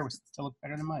 Her hair was still looked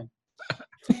better than mine.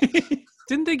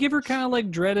 Didn't they give her kind of like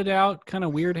dreaded out, kind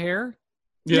of weird hair?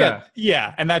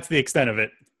 Yeah, and that's the extent of it.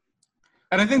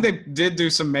 And I think they did do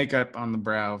some makeup on the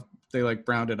brow. They like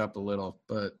browned it up a little,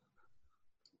 but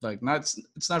like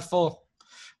it's not full.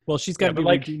 Well, she's got to be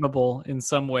redeemable in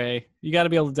some way. You got to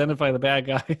be able to identify the bad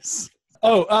guys.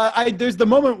 Oh, there's the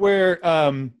moment where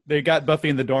they got Buffy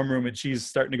in the dorm room and she's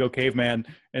starting to go caveman,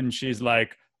 and she's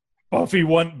like, Buffy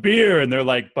want beer, and they're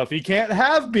like, Buffy can't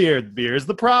have beer. Beer's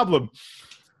the problem.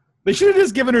 They should have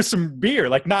just given her some beer,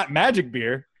 like not magic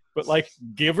beer, but like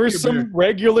give her some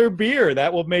regular beer.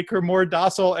 That will make her more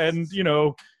docile and,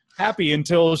 happy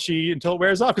until it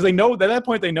wears off. Because they know at that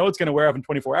point they know it's going to wear off in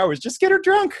 24 hours. Just get her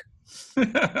drunk.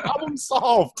 Problem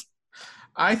solved.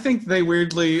 I think they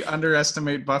weirdly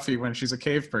underestimate Buffy when she's a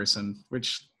cave person,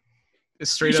 which is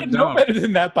straight up dumb. Know better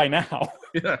than that by now.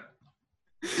 Yeah.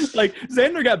 Like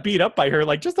Xander got beat up by her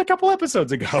like just a couple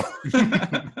episodes ago.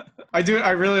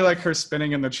 I really like her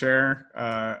spinning in the chair.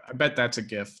 I bet that's a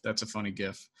gif. That's a funny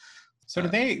gif. So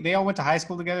did they all went to high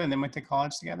school together and then went to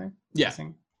college together? Yeah.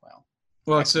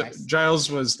 Well, it's nice.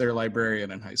 Giles was their librarian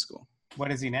in high school.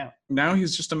 What is he now? Now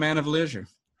he's just a man of leisure.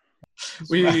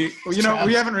 We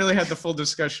haven't really had the full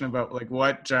discussion about like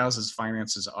what Giles's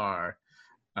finances are,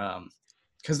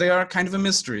 because they are kind of a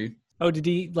mystery. Oh, did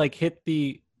he like hit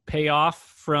the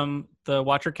payoff from the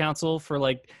Watcher Council for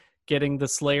like getting the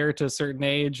Slayer to a certain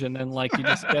age, and then like you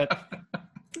just get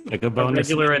like a bonus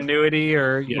regular annuity,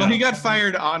 or well, he got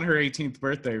fired on her 18th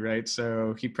birthday, right?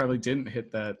 So he probably didn't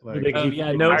hit that. Like,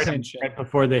 no pension. Right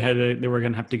before they were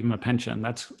going to have to give him a pension.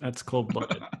 That's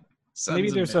cold-blooded.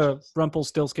 Maybe there's a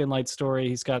Rumpelstiltskin light story.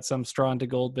 He's got some straw into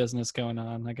gold business going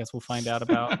on. I guess we'll find out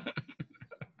about.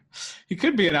 He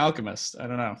could be an alchemist. I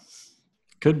don't know.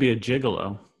 Could be a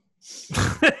gigolo.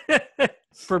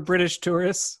 For British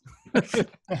tourists.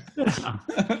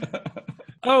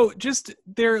 Oh, just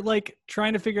they're like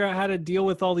trying to figure out how to deal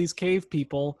with all these cave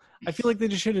people. I feel like they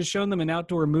just should have shown them an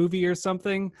outdoor movie or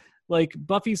something. Like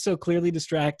Buffy's so clearly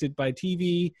distracted by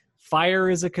TV. Fire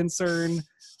is a concern.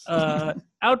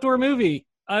 Outdoor movie.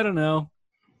 I don't know.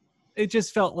 It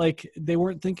just felt like they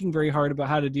weren't thinking very hard about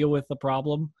how to deal with the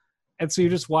problem. And so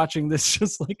you're just watching this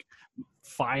just like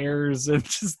fires and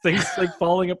just things like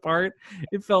falling apart.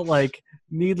 It felt like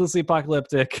needlessly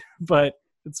apocalyptic, but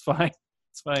it's fine.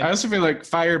 It's fine. I also feel like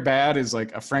fire bad is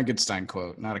like a Frankenstein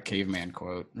quote, not a caveman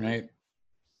quote, right?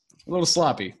 A little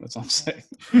sloppy. That's all I'm saying.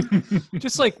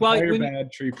 Just like fire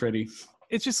bad, tree pretty.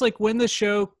 It's just like when the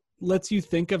show lets you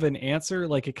think of an answer,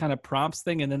 like it kind of prompts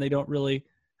thing, and then they don't really,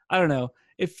 I don't know.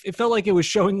 It felt like it was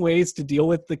showing ways to deal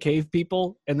with the cave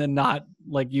people and then not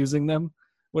like using them,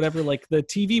 whatever. Like the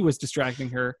TV was distracting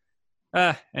her.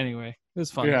 Anyway, It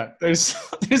was fun. Yeah, there's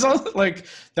also like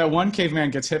that one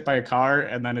caveman gets hit by a car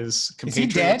and then his Is he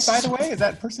compatriots. dead, by the way? Is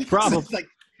that person? Probably. Like,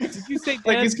 Did you say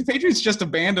Like dead? his compatriots just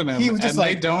abandon him, He was just and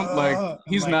they like, don't like. I'm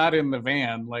He's like- not in the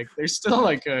van. Like there's still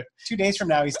like a 2 days from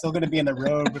now, he's still going to be in the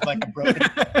road with like a broken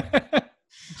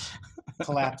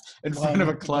collapse in front of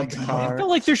a lung. clubbed Like, I car. feel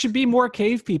like there should be more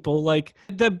cave people. Like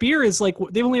the beer is like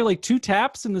they only have like 2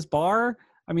 taps in this bar.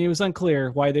 I mean, it was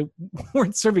unclear why they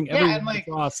weren't serving Yeah, everyone and, like,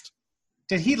 Frost.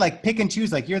 Did he like pick and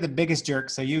choose? Like, you're the biggest jerk,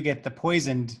 so you get the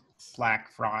poisoned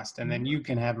black frost, and then you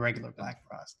can have regular black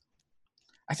frost.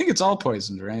 I think it's all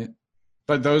poisoned, right?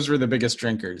 But those were the biggest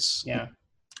drinkers. Yeah.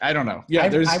 I don't know. Yeah,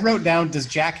 there's. I wrote down, does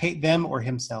Jack hate them or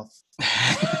himself?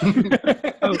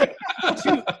 Oh,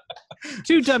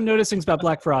 two dumb noticings about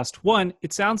Black Frost. One,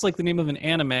 it sounds like the name of an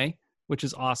anime, which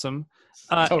is awesome.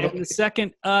 Totally. And the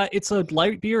second, it's a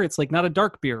light beer. It's like not a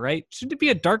dark beer, right? Shouldn't it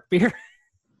be a dark beer?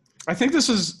 I think this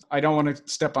is. I don't want to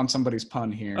step on somebody's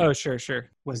pun here. Oh, sure.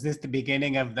 Was this the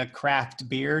beginning of the craft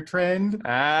beer trend?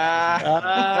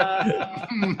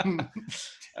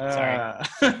 Sorry.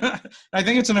 I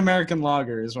think it's an American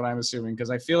lager, is what I'm assuming,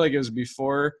 because I feel like it was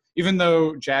before. Even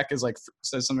though Jack is like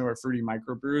says something about fruity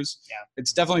microbrews, Yeah.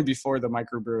 it's definitely before the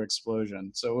microbrew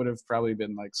explosion. So it would have probably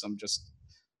been like some just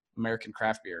American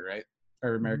craft beer, right?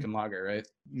 Or American lager, right?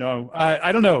 No,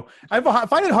 I don't know. I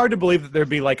find it hard to believe that there'd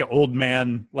be like an old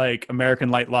man, like American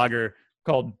light lager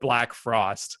called Black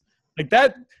Frost. Like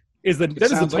that is that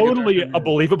is a sounds like a totally dark a beer.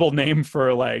 believable name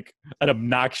for like an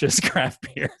obnoxious craft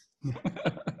beer.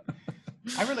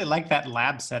 I really like that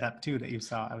lab setup too that you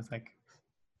saw. I was like,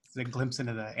 it's a glimpse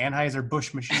into the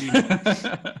Anheuser-Busch machine.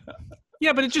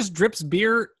 Yeah, but it just drips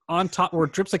beer on top, or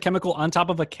drips a chemical on top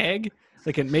of a keg,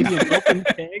 like maybe an open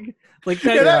keg. Like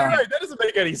that, Right. That doesn't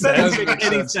make any that sense. doesn't make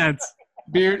any sense.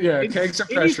 Beer, yeah, kegs are It needs to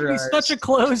be pressurized. such a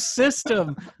closed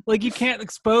system. Like you can't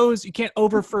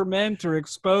over ferment or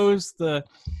expose the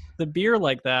beer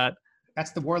like that.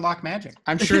 That's the Warlock magic.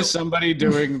 I'm sure somebody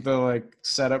doing the like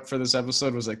setup for this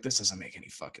episode was like, "This doesn't make any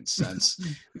fucking sense.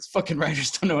 These fucking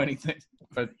writers don't know anything."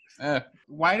 But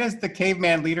Why does the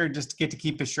caveman leader just get to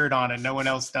keep his shirt on and no one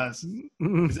else does?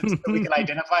 Is it so we can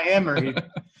identify him, or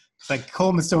it's like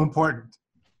Coleman's so important?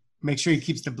 Make sure he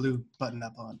keeps the blue button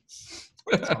up on.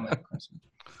 That's all my question.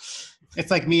 It's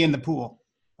like me in the pool.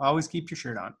 Always keep your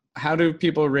shirt on. how do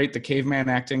people rate the caveman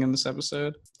acting in this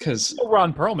episode? Because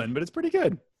Ron Perlman, but it's pretty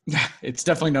good. it's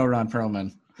definitely no Ron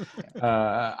Perlman.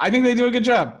 I think they do a good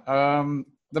job.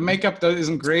 The makeup though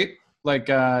isn't great. Like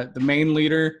the main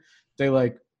leader, they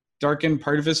like darken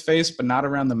part of his face, but not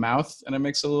around the mouth, and it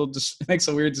makes it makes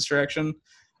a weird distraction.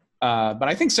 But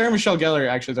I think Sarah Michelle Gellar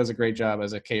actually does a great job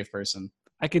as a cave person.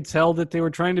 I could tell that they were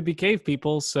trying to be cave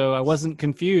people, so I wasn't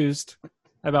confused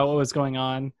about what was going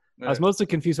on. I was mostly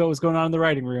confused about what was going on in the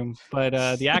writing room, but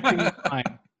the acting was fine.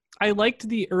 I liked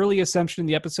the early assumption in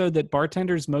the episode that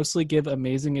bartenders mostly give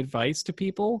amazing advice to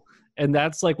people, and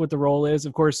that's like what the role is.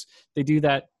 Of course, they do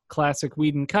that classic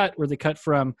Whedon cut where they cut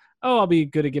from, oh, I'll be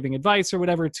good at giving advice or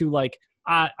whatever, to like,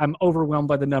 I'm overwhelmed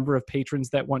by the number of patrons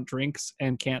that want drinks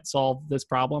and can't solve this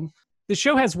problem. The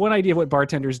show has one idea of what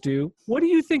bartenders do. What do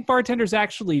you think bartenders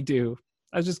actually do?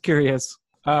 I was just curious.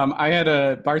 I had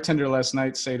a bartender last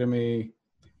night say to me,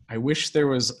 I wish there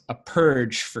was a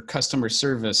purge for customer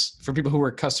service, for people who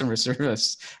work customer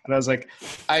service. And I was like,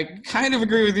 I kind of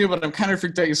agree with you, but I'm kind of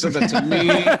freaked out you said that to me.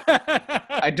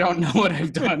 I don't know what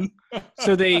I've done.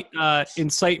 So they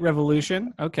incite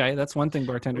revolution. Okay, that's one thing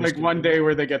bartenders Like do. one day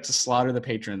where they get to slaughter the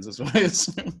patrons is what I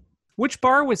assume. Which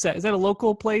bar was that? Is that a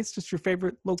local place? Just your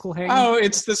favorite local hang? Oh,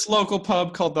 it's this local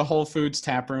pub called the Whole Foods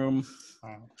Tap Room.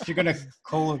 If you're going to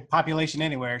cull a population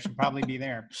anywhere, it should probably be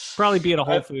there. Probably be at a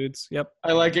Whole Foods. Yep.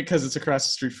 I like it because it's across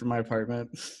the street from my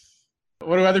apartment.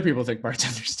 What do other people think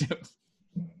bartenders do?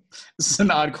 This is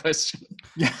an odd question.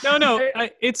 No.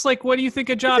 It's like, what do you think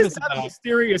a job It's is not a about?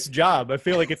 mysterious job. I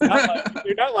feel like it's not like,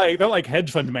 they're not like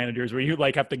hedge fund managers where you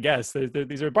like have to guess.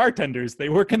 These are bartenders. They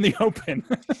work in the open.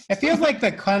 It feels like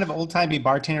the kind of old-timey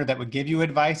bartender that would give you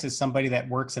advice is somebody that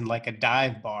works in like a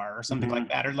dive bar or something like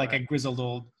that, or like a grizzled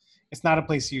old. It's not a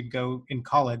place you'd go in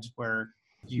college where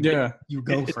you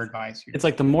go for advice. It's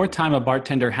like the more time a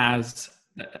bartender has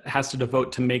to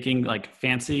devote to making like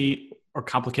fancy or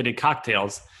complicated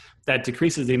cocktails, that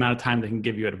decreases the amount of time they can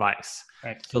give you advice.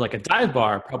 Right. So like a dive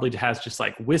bar probably has just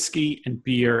like whiskey and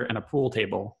beer and a pool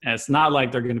table. And it's not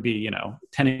like they're going to be,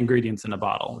 10 ingredients in a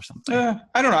bottle or something.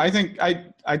 I don't know. I think I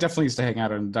definitely used to hang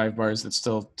out in dive bars that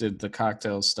still did the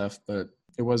cocktail stuff, but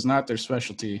it was not their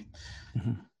specialty.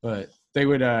 Mhm. But they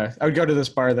would, I would go to this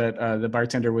bar that the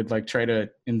bartender would like try to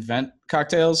invent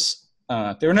cocktails.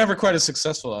 They were never quite as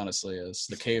successful, honestly, as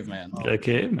the Caveman.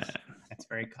 Okay, man. That's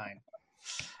very kind.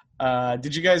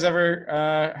 Did you guys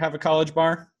ever have a college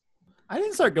bar? I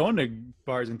didn't start going to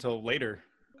bars until later.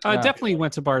 Definitely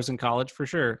went to bars in college for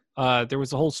sure. There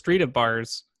was a whole street of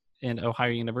bars in Ohio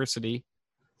University.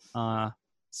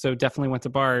 So definitely went to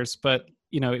bars, but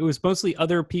it was mostly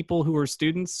other people who were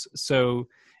students. So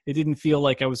it didn't feel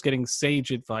like I was getting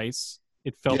sage advice.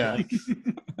 It felt like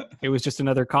it was just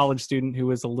another college student who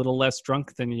was a little less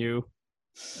drunk than you,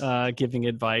 giving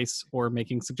advice or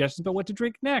making suggestions about what to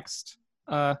drink next.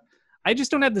 I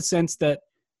just don't have the sense that,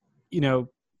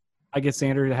 I guess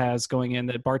Xander has going in,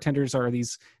 that bartenders are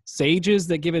these sages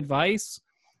that give advice.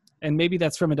 And maybe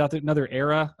that's from another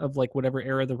era of like whatever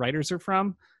era the writers are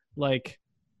from. Like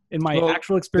in my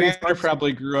actual experience. Xander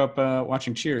probably grew up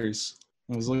watching Cheers.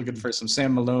 I was looking for some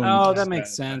Sam Malone. Oh, that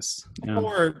makes sense. Yeah.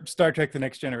 Or Star Trek The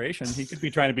Next Generation. He could be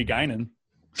trying to be Guinan.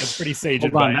 That's pretty sage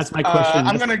Hold advice. on, that's my question.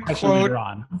 I'm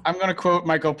going to quote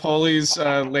Michael Poley's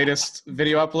latest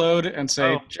video upload and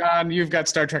say, John, you've got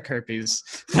Star Trek herpes.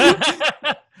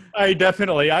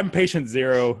 I'm patient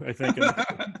zero, I think.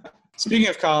 Speaking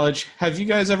of college, have you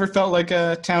guys ever felt like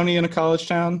a townie in a college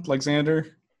town, like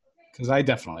Xander? Because I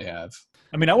definitely have.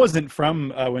 I mean, I wasn't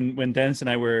from when Dennis and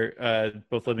I were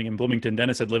both living in Bloomington.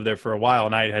 Dennis had lived there for a while,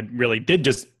 and I did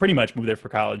just pretty much move there for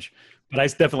college. But I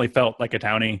definitely felt like a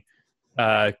townie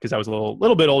because I was a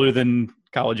little bit older than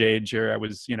college age, or I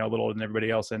was a little older than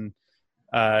everybody else, and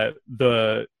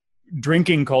the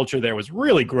drinking culture there was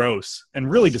really gross and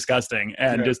really disgusting,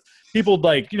 and just people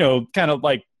like kind of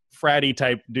like fratty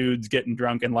type dudes getting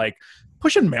drunk and like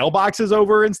pushing mailboxes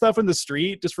over and stuff in the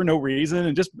street just for no reason.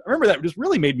 And just I remember that just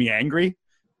really made me angry.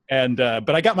 And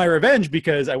but I got my revenge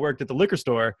because I worked at the liquor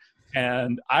store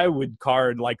and I would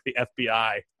card like the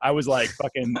FBI. I was like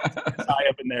fucking high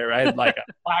up in there. I had like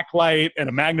a black light and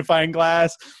a magnifying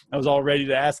glass. I was all ready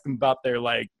to ask them about their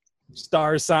like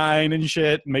star sign and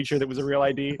shit and make sure that was a real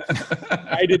ID.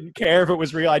 I didn't care if it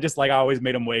was real. I just I always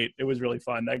made them wait. It was really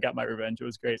fun. I got my revenge. It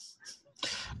was great.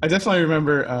 I definitely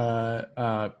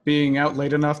remember being out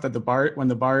late enough that when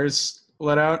the bars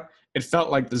let out, it felt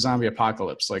like the zombie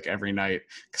apocalypse, like every night,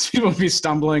 because people would be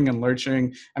stumbling and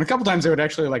lurching, and a couple times they would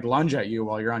actually like lunge at you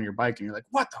while you're on your bike, and you're like,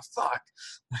 "What the fuck?"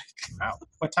 Wow.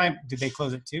 What time did they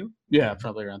close at 2? Yeah,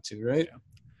 probably around 2, right? Yeah.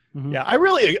 Yeah,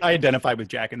 I identified with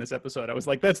Jack in this episode. I was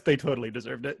like, they totally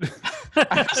deserved it.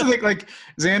 I also think like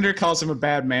Xander calls him a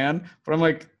bad man, but I'm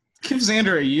like, give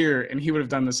Xander a year and he would have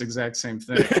done this exact same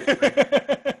thing.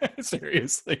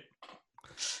 Seriously.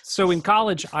 So in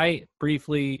college, I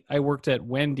worked at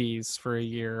Wendy's for a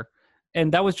year,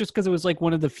 and that was just because it was like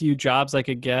one of the few jobs I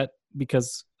could get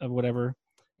because of whatever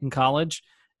in college.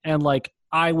 And like,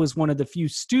 I was one of the few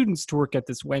students to work at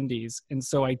this Wendy's. And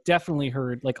so I definitely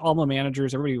heard like all the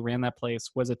managers, everybody who ran that place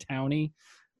was a townie,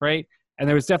 right? And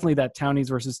there was definitely that townies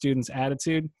versus students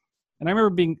attitude. And I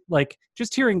remember being like,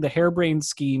 just hearing the harebrained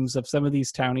schemes of some of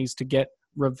these townies to get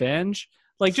revenge,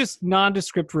 like just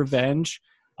nondescript revenge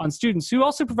on students who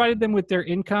also provided them with their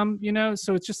income,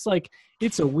 So it's just like,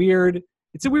 it's a weird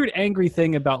angry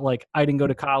thing about like, I didn't go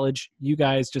to college. You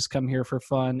guys just come here for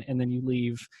fun and then you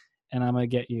leave and I'm going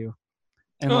to get you.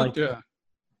 And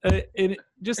and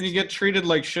you get treated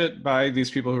like shit by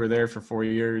these people who were there for 4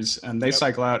 years and they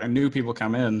cycle out and new people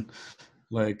come in.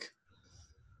 Like,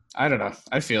 I don't know.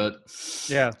 I feel it.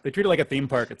 Yeah, they treat it like a theme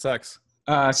park. It sucks.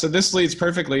 So this leads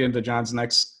perfectly into John's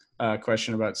next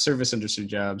question about service industry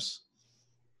jobs.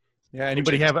 Yeah,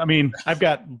 anybody have? I mean,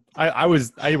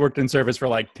 I worked in service for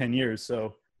like 10 years,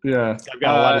 so yeah, I've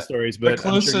got a lot of stories. But the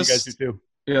closest, I'm sure you guys do too.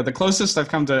 Yeah, the closest I've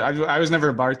come to. I was never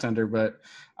a bartender, but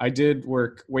I did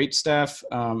work wait staff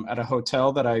at a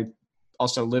hotel that I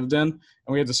also lived in, and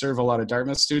we had to serve a lot of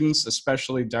Dartmouth students,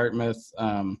 especially Dartmouth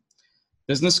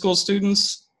business school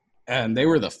students. And they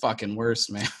were the fucking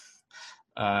worst, man.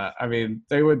 I mean,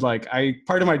 they would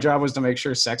part of my job was to make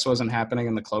sure sex wasn't happening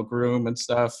in the cloakroom and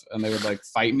stuff. And they would like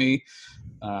fight me.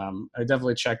 I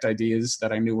definitely checked IDs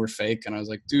that I knew were fake. And I was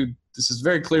like, dude, this is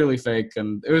very clearly fake.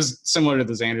 And it was similar to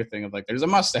the Xander thing of like, there's a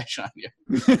mustache on you.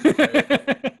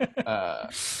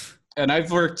 And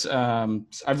I've worked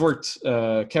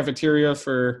cafeteria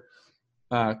for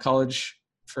college,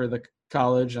 for the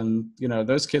college, and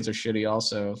those kids are shitty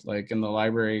also, like in the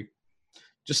library.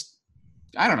 Just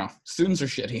I don't know, students are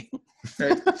shitty.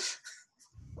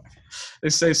 They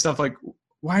say stuff like,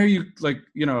 why are you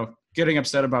getting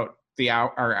upset about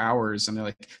our hours? And they're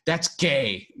like, that's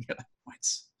gay. You're like,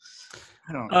 what?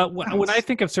 I don't know. When I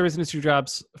think of service industry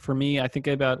jobs, for me, I think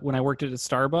about when I worked at a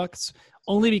Starbucks,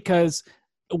 only because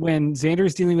when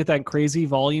Xander's dealing with that crazy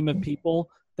volume of people,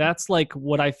 that's like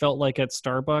what I felt like at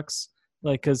Starbucks,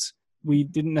 like, because we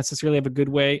didn't necessarily have a good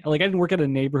way. Like, I didn't work at a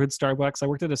neighborhood Starbucks. I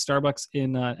worked at a Starbucks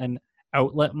in an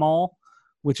outlet mall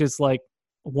which is like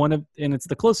and it's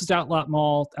the closest outlet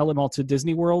mall to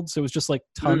Disney World. So it was just like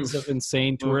tons of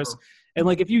insane tourists. And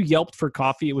like if you Yelped for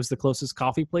coffee, it was the closest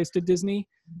coffee place to Disney.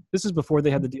 This is before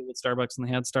they had the deal with Starbucks, and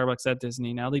they had Starbucks at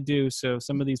Disney. Now they do. So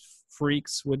some of these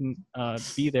freaks wouldn't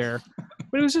be there.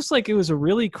 But it was just like, it was a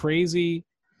really crazy,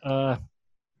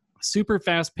 super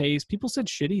fast pace. People said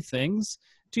shitty things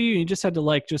to you. You just had to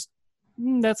like,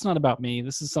 that's not about me.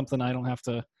 This is something I don't have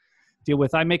to deal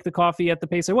with. I make the coffee at the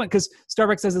pace I want, because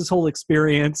Starbucks has this whole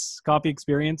coffee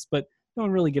experience, but no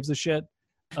one really gives a shit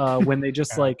when they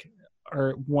just like,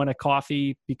 or want a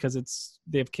coffee because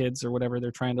they have kids or whatever.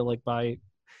 They're trying to like buy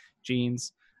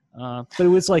jeans. But it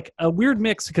was like a weird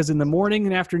mix, because in the morning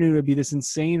and afternoon it would be this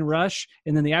insane rush.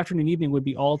 And then the afternoon evening would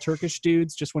be all Turkish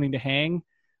dudes just wanting to hang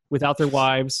without their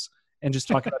wives and just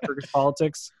talk about Turkish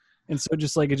politics. And so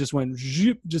just like, it just went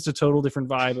just a total different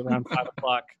vibe around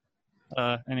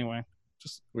 5:00. Anyway,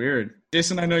 just weird.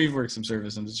 Jason, I know you've worked some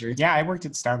service industry. Yeah, I worked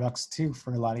at Starbucks too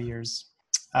for a lot of years.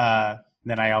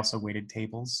 Then I also waited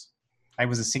tables. I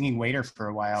was a singing waiter for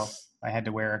a while. I had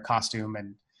to wear a costume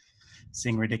and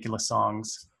sing ridiculous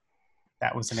songs.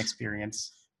 That was an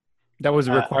experience. That was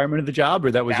a requirement of the job,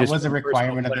 or that was just a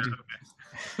requirement of the job.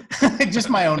 Just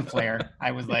my own flair.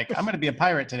 I was like, I'm going to be a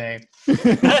pirate today.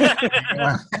 And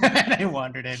I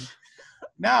wandered in.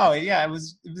 No, yeah, it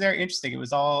was very interesting. It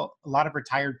was a lot of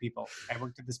retired people. I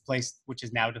worked at this place, which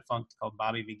is now defunct, called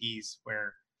Bobby McGee's,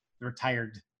 where the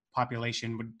retired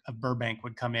population of Burbank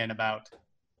would come in about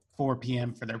 4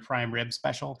 p.m. for their prime rib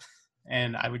special,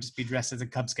 and I would just be dressed as a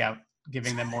Cub Scout,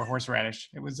 giving them more horseradish.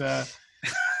 It was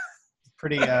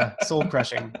pretty soul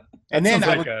crushing. And then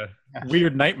I would, a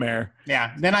weird nightmare.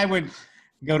 Yeah. Then I would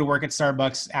go to work at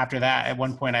Starbucks after that. At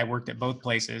one point, I worked at both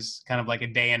places, kind of like a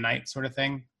day and night sort of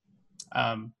thing.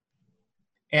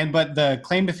 But the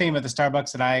claim to fame of the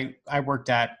Starbucks that I worked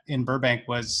at in Burbank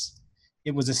was,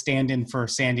 it was a stand-in for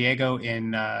San Diego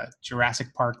in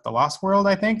Jurassic Park: The Lost World,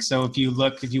 I think. So if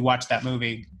you watch that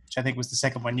movie, which I think was the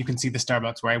second one, you can see the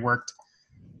Starbucks where I worked.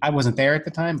 I wasn't there at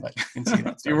the time, but you can see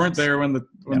that. You weren't there when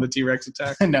the T-Rex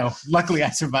attacked? No, luckily I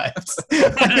survived.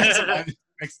 Why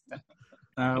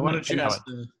don't you ask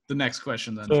the next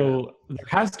question then? So there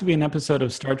has to be an episode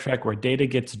of Star Trek where Data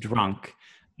gets drunk.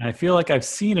 And I feel like I've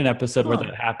seen an episode where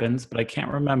that happens, but I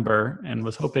can't remember, and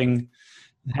was hoping,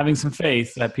 having some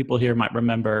faith that people here might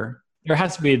remember. There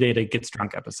has to be a Data gets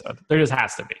drunk episode. There just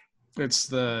has to be. It's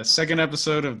the second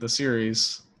episode of the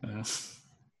series.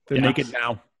 They're naked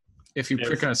now. If you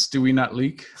prick us, do we not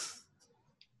leak?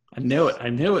 I knew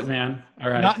it, man. All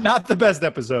right. Not the best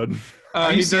episode.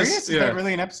 Are you serious? Is that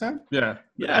really an episode? Yeah.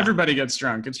 Everybody gets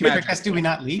drunk. It's magic. Prick us, do we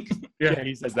not leak? Yeah,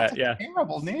 he says that. Yeah.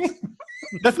 Terrible name.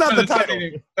 That's not the title.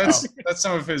 That's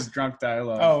some of his drunk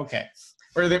dialogue. Oh, okay.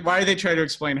 Or why they try to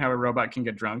explain how a robot can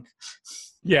get drunk.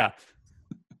 Yeah.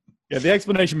 Yeah, the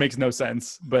explanation makes no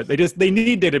sense, but they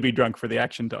need Data to be drunk for the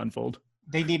action to unfold.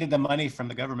 They needed the money from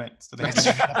the government, so they had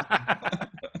to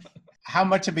how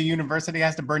much of a university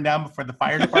has to burn down before the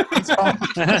fire department's called?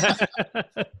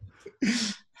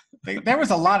 There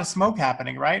was a lot of smoke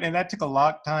happening, right? And that took a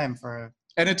long time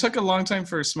And it took a long time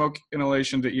for smoke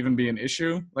inhalation to even be an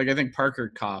issue. Like, I think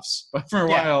Parker coughs, but for a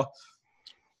while,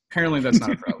 apparently that's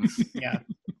not a problem. Yeah.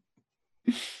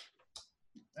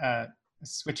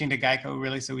 Switching to Geico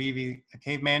really so easy. A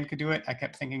caveman could do it. I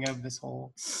kept thinking of this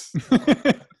whole...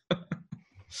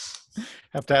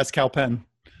 Have to ask Cal Penn.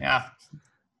 Yeah.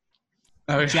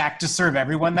 Jack to serve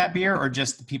everyone that beer, or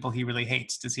just the people he really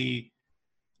hates? Does he,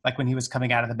 like when he was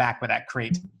coming out of the back with that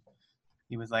crate,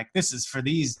 he was like, "This is for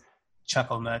these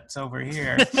chuckle nuts over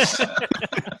here."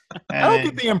 I don't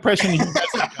get the impression he has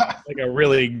like a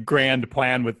really grand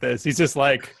plan with this. He's just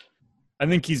like, I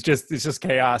think it's just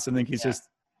chaos. I think he's just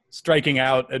striking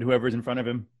out at whoever's in front of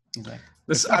him. He's like,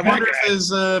 I wonder if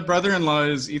his brother-in-law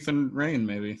is Ethan Rayne,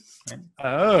 maybe.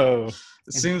 Oh,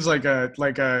 it seems like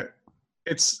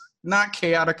it's not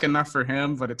chaotic enough for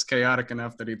him, but it's chaotic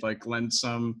enough that he'd like lend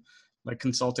some like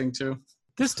consulting to.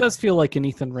 This does feel like an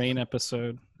Ethan Rayne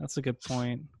episode. That's a good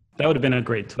point. That would have been a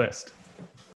great twist.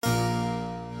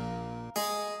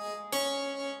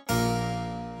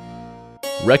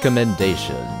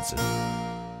 Recommendations.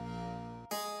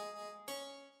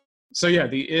 So yeah,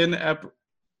 the in-app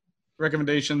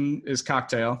recommendation is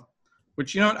Cocktail,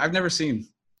 which, you know what, I've never seen.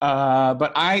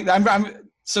 But I'm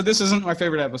so this isn't my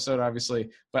favorite episode,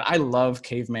 obviously, but I love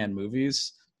caveman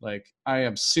movies. Like, I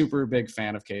am super big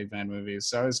fan of caveman movies,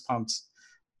 so I was pumped.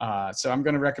 So I'm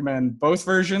going to recommend both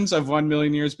versions of 1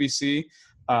 Million Years BC.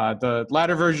 The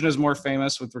latter version is more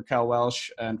famous with Raquel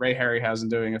Welch and Ray Harryhausen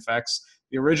doing effects.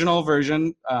 The original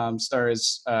version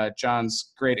stars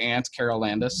John's great aunt, Carol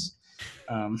Landis.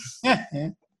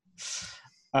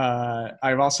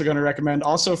 I'm also going to recommend,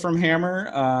 also from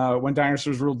Hammer, When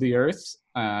Dinosaurs Ruled the Earth,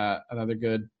 another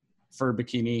good fur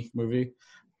bikini movie.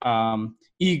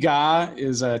 Iga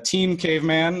is a teen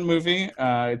caveman movie.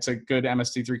 It's a good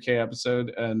MST3K episode,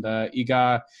 and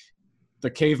Iga, the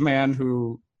caveman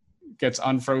who gets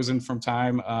unfrozen from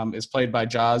time, is played by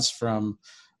Jaws from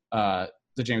the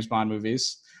James Bond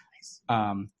movies.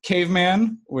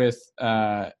 Caveman with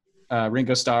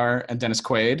Ringo Starr and Dennis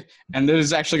Quaid. And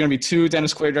there's actually going to be 2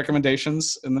 Dennis Quaid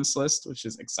recommendations in this list, which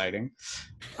is exciting.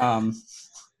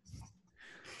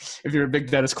 If you're a big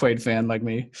Dennis Quaid fan like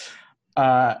me.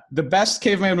 The best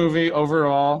caveman movie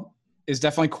overall is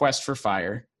definitely Quest for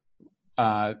Fire.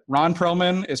 Ron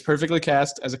Perlman is perfectly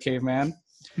cast as a caveman.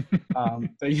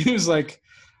 They use like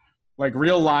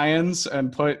real lions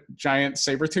and put giant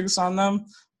saber tooths on them.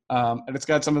 And it's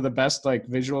got some of the best like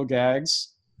visual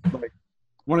gags. Like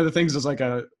one of the things is like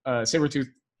a saber tooth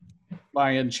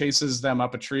lion chases them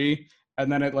up a tree,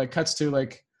 and then it like cuts to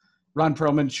like Ron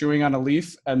Perlman chewing on a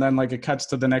leaf, and then like it cuts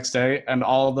to the next day and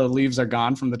all the leaves are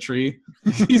gone from the tree.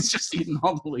 He's just eating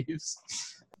all the leaves.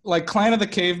 Like Clan of the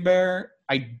Cave Bear,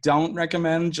 I don't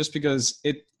recommend, just because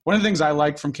one of the things I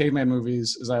like from caveman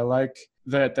movies is I like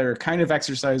that they're kind of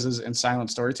exercises in silent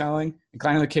storytelling. And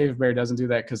Clan of the Cave Bear doesn't do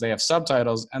that because they have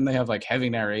subtitles and they have like heavy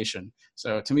narration.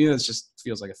 So to me, this just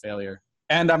feels like a failure.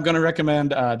 And I'm going to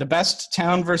recommend the best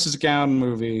town versus gown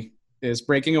movie is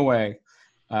Breaking Away,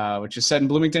 which is set in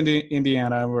Bloomington,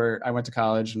 Indiana, where I went to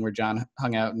college and where John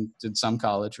hung out and did some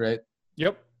college, right?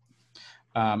 Yep.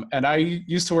 And I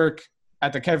used to work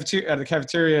at the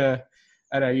cafeteria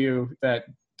at IU that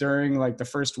during like the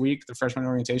first week, the freshman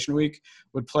orientation week,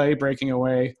 would play Breaking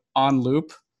Away on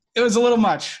loop. It was a little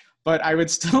much, but I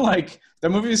would still like, the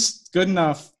movie's good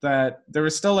enough that there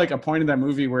was still like a point in that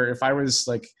movie where if I was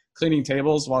like cleaning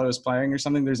tables while I was playing or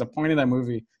something, there's a point in that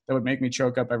movie that would make me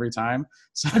choke up every time.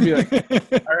 So I'd be like,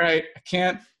 all right, I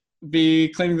can't be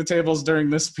cleaning the tables during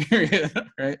this period,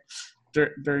 right?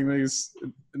 During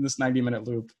in this 90-minute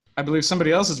loop. I believe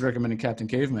somebody else is recommending Captain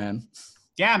Caveman.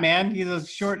 Yeah, man. He's a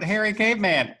short, hairy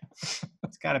caveman.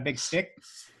 It's got a big stick.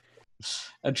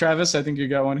 And Travis, I think you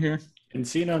got one here.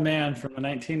 Encino Man from the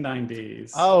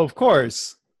 1990s. Oh, of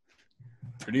course.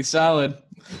 Pretty solid.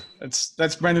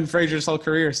 That's Brendan Fraser's whole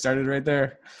career started right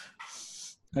there.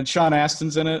 And Sean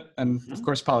Astin's in it, and of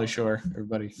course Pauly Shore.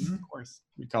 Everybody, of course,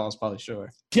 we call us Pauly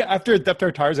Shore. Yeah, after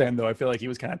Tarzan, though, I feel like he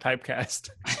was kind of typecast.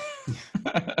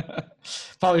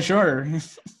 Pauly Shore.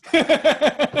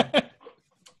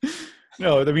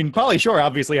 No, I mean Pauly Shore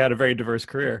obviously had a very diverse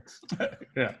career.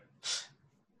 Yeah.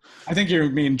 I think you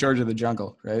mean George of the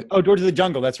Jungle, right? Oh, George of the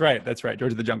Jungle. That's right.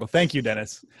 George of the Jungle. Thank you,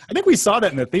 Dennis. I think we saw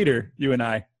that in the theater, you and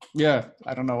I. Yeah,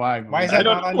 I don't know why. Why is that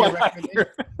not on your recommendation?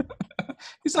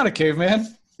 He's not a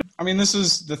caveman. I mean, this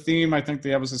is the theme I think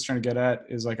the episode's trying to get at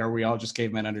is like, are we all just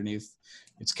cavemen underneath?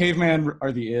 It's caveman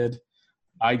or the id.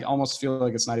 I almost feel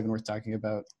like it's not even worth talking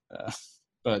about.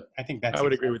 But I think I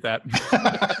would agree with that.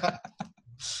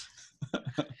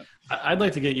 I'd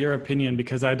like to get your opinion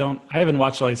because I haven't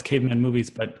watched all these caveman movies,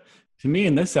 but to me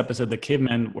in this episode, the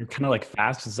cavemen were kind of like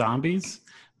fast zombies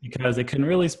because they couldn't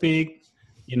really speak,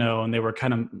 and they were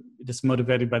kind of just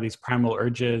motivated by these primal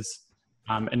urges.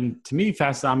 And to me,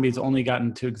 fast zombies only got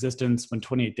into existence when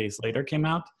 28 Days Later came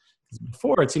out.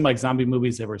 Before, it seemed like zombie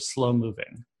movies, they were slow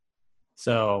moving.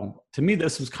 So to me,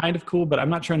 this was kind of cool, but I'm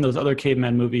not sure in those other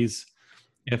caveman movies,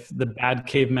 if the bad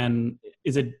cavemen,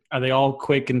 are they all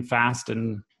quick and fast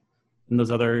and in those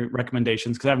other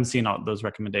recommendations? Because I haven't seen all those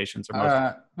recommendations.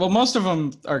 Well, most of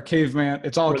them are caveman.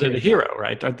 It's all they're the hero,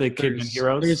 right? Aren't they caveman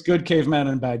heroes? There's good cavemen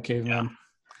and bad cavemen.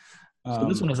 Yeah. So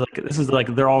this is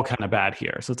like they're all kind of bad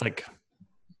here. So it's like,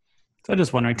 so I'm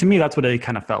just wondering. To me, that's what it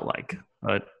kind of felt like.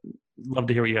 But love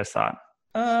to hear what you guys thought.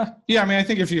 Yeah, I mean, I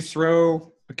think if you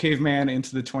throw a caveman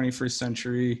into the 21st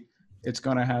century, it's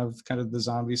going to have kind of the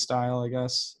zombie style, I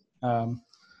guess.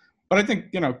 But I think,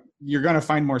 you're going to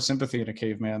find more sympathy in a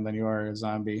caveman than you are a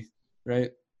zombie,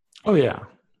 right? Oh, yeah.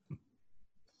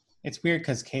 It's weird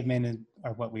because cavemen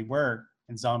are what we were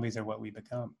and zombies are what we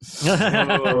become.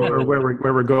 Or where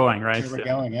we're going, right? Where we're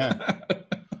going, yeah.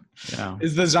 Yeah.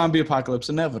 Is the zombie apocalypse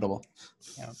inevitable?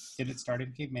 Yeah. Did it start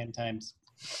in caveman times?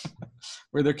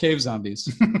 Were there cave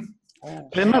zombies? Oh,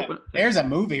 there's a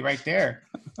movie right there.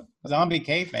 Zombie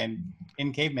caveman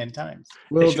in caveman times.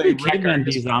 Well, Caveman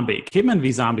v. Zombie. Caveman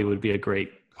v. Zombie would be a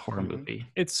great horror movie.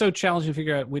 It's so challenging to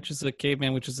figure out which is a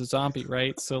caveman, which is a zombie,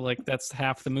 right? So like that's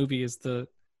half the movie is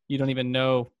you don't even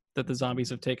know that the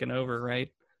zombies have taken over, right?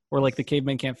 Or like the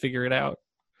cavemen can't figure it out.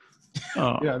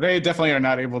 Oh. Yeah, they definitely are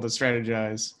not able to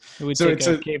strategize. It would take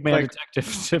a caveman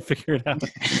detective to figure it out.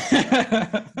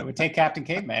 It would take Captain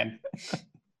Caveman.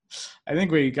 I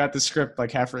think we got the script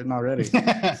like half written already.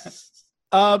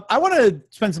 I want to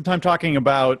spend some time talking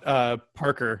about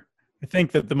Parker. I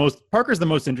think that Parker's the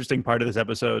most interesting part of this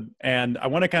episode, and I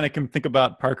want to kind of think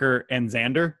about Parker and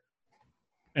Xander,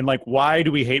 and like why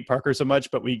do we hate Parker so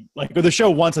much? But the show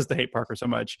wants us to hate Parker so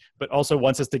much, but also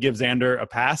wants us to give Xander a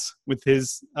pass with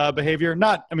his behavior.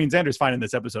 Xander's fine in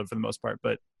this episode for the most part,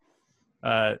 but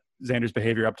Xander's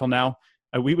behavior up till now.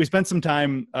 We spent some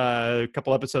time a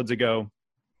couple episodes ago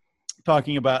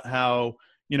talking about how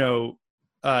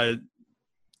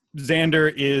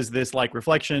Xander is this like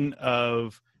reflection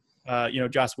of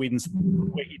Joss Whedon's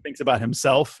way he thinks about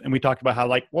himself, and we talked about how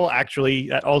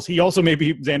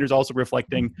Xander's also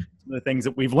reflecting some of the things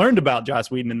that we've learned about Joss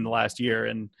Whedon in the last year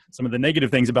and some of the negative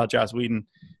things about Joss Whedon.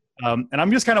 And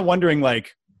I'm just kind of wondering,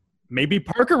 like, maybe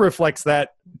Parker reflects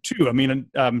that too. I mean,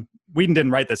 Whedon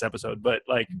didn't write this episode, but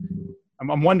like,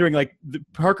 I'm wondering, like,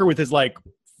 Parker with his like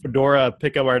fedora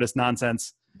pickup artist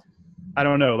nonsense. I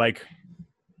don't know, like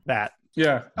that.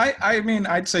 Yeah, I mean,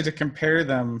 I'd say to compare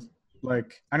them.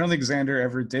 Like, I don't think Xander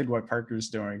ever did what Parker's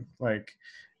doing. Like,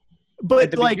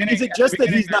 but like, is it just that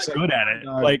he's not good at it?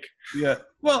 Like, yeah.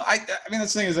 Well, I mean, the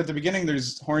thing is, at the beginning,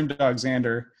 there's horn dog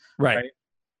Xander, right?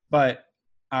 But,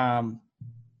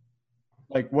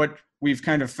 like, what we've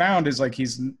kind of found is like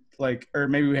he's like, or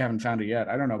maybe we haven't found it yet.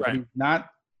 I don't know. Right. But he's not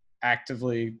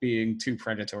actively being too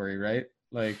predatory, right?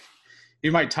 Like, he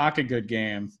might talk a good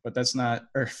game, but that's not.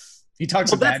 Or he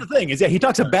talks. Well, that's the thing he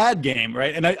talks a bad game,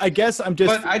 right? And I guess I'm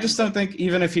just. But I just don't think,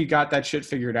 even if he got that shit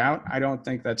figured out, I don't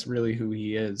think that's really who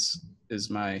he is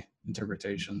my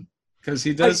interpretation. Because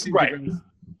he does.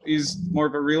 He's more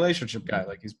of a relationship guy.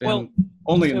 Like, he's been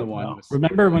only in the one.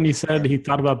 Remember when he said he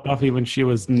thought about Buffy when she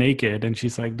was naked, and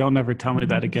she's like, "Don't ever tell me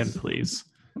that again, please."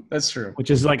 That's true. Which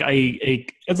is like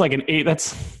it's like an 8.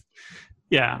 That's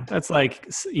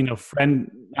like,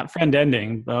 friend, not friend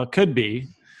ending, but it could be.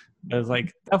 But it's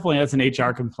like, definitely that's an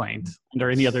HR complaint under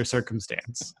any other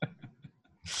circumstance.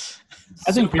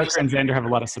 I think Parker and Xander have a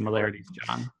lot of similarities,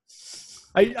 John.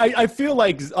 I feel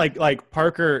like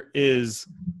Parker is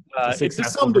to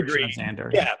some degree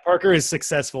Xander. Yeah, Parker is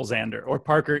successful Xander, or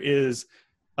Parker is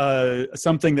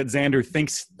something that Xander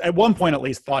thinks at one point at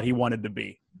least thought he wanted to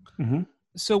be. Mm-hmm.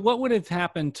 So what would have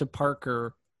happened to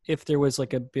Parker if there was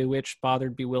like a bewitched,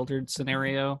 bothered, bewildered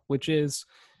scenario, which is,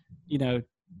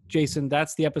 Jason,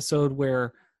 that's the episode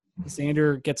where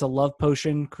Xander gets a love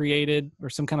potion created or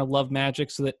some kind of love magic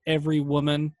so that every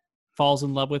woman falls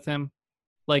in love with him.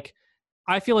 Like,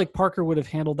 I feel like Parker would have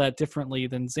handled that differently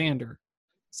than Xander.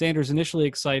 Xander's initially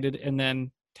excited and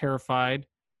then terrified.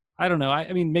 I don't know.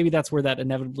 I mean, maybe that's where that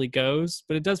inevitably goes,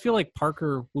 but it does feel like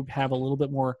Parker would have a little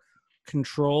bit more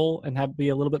control and be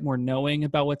a little bit more knowing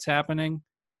about what's happening.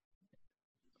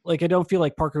 Like, I don't feel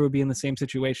like Parker would be in the same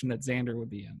situation that Xander would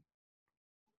be in.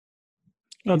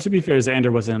 Well, to be fair,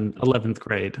 Xander was in 11th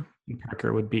grade, and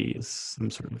Parker would be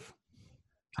some sort of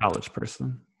college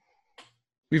person.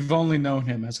 We've only known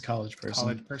him as a college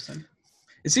person.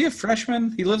 Is he a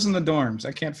freshman? He lives in the dorms.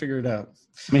 I can't figure it out.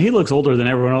 I mean, he looks older than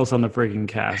everyone else on the freaking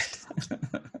cast.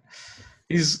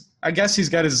 I guess he's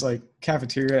got his like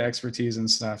cafeteria expertise and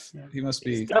stuff. He must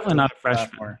be. He's definitely not a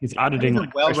freshman. He's auditing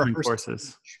like freshman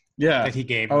courses. Yeah, that he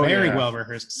gave very well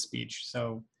rehearsed speech.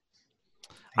 So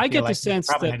I get the sense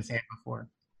that hadn't said it before.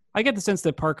 I get the sense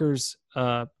that Parker's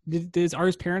are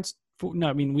his parents? No,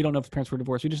 I mean, we don't know if his parents were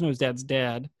divorced. We just know his dad's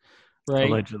dad, right?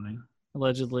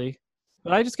 Allegedly.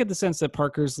 But I just get the sense that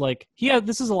Parker's like,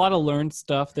 this is a lot of learned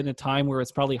stuff in a time where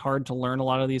it's probably hard to learn a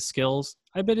lot of these skills.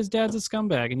 I bet his dad's a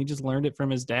scumbag and he just learned it from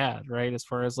his dad, right? As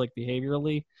far as like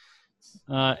behaviorally.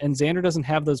 And Xander doesn't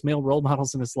have those male role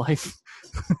models in his life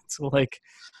to like,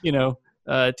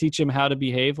 teach him how to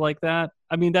behave like that.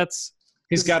 I mean,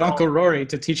 he's got Uncle Rory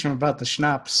to teach him about the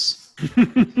schnapps.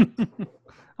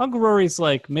 Uncle Rory's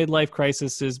like midlife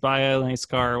crisis is buy a nice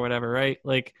car or whatever, right?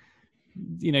 Like,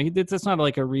 that's not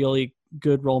like a really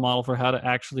good role model for how to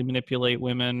actually manipulate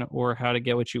women or how to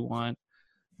get what you want.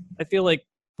 I feel like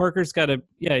Parker's got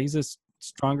he's a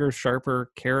stronger, sharper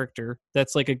character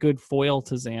that's like a good foil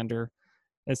to Xander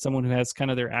as someone who has kind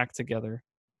of their act together.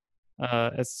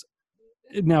 Is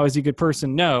he a good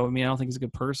person? No, I mean, I don't think he's a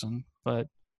good person, but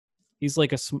he's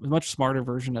like a much smarter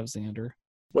version of Xander.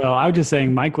 Well, I was just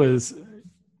saying Mike was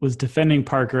defending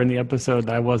Parker in the episode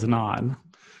that I wasn't on.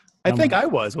 I think I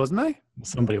wasn't I?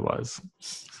 Somebody was.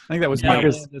 I think that was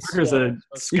Parker's a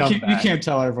scumbag. You can't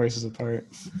tell our voices apart.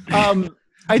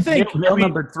 I think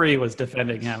number 3 was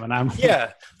defending him, and I'm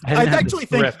yeah. I actually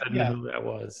think who that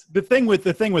was. The thing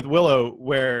with Willow,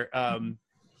 where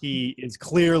he is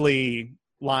clearly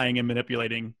lying and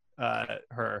manipulating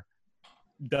her.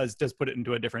 does put it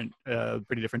into a different,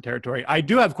 pretty different territory. I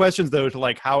do have questions though to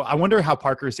like I wonder how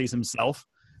Parker sees himself.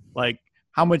 Like,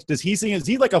 how much does he see? Is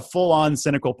he like a full-on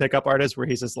cynical pickup artist where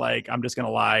he's just like, I'm just going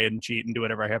to lie and cheat and do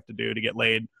whatever I have to do to get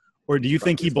laid? Or do you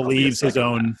think he believes his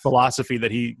own philosophy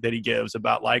that he gives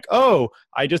about like, oh,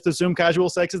 I just assume casual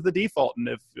sex is the default, and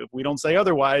if we don't say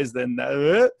otherwise, then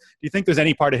do you think there's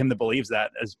any part of him that believes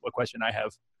that? Is a question I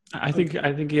have. I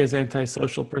think he has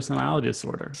antisocial personality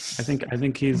disorder. I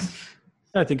think he's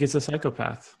a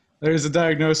psychopath. There's a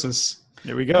diagnosis.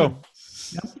 There we go.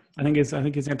 Yep. I think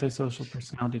he's antisocial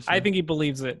personality disorder. I think he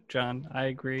believes it, John. I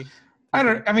agree.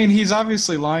 I mean, he's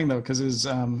obviously lying though, because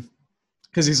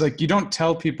he's like, you don't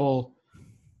tell people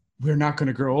we're not going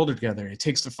to grow older together. It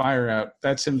takes the fire out.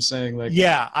 That's him saying like,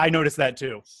 yeah, I noticed that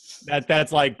too.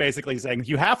 That's like basically saying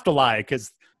you have to lie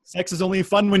because sex is only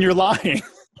fun when you're lying.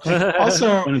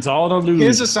 Also, when it's all an illusion.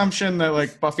 His assumption that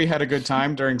like Buffy had a good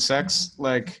time during sex,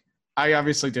 like I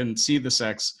obviously didn't see the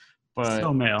sex, but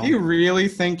So male. do you really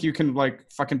think you can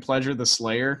like fucking pleasure the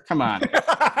Slayer? Come on.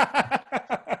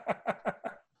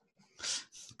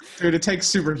 Dude, it takes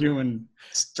superhuman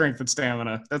strength and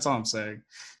stamina. That's all I'm saying.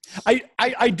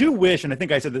 I do wish, and I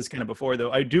think I said this kind of before,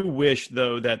 though. I do wish,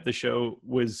 though, that the show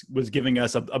was giving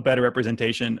us a better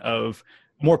representation of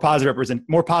more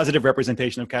positive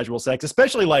representation of casual sex,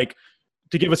 especially like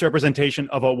to give us representation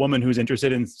of a woman who's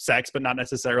interested in sex but not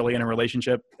necessarily in a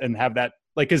relationship, and have that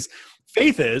like because we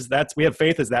have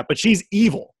Faith as that, but she's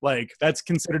evil. Like that's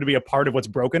considered to be a part of what's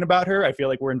broken about her. I feel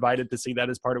like we're invited to see that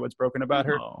as part of what's broken about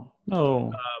her.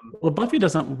 No. Well, Buffy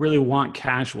doesn't really want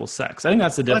casual sex. I think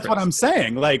that's the difference. That's what I'm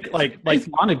saying. Like Faith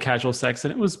wanted casual sex,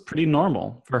 and it was pretty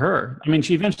normal for her. I mean,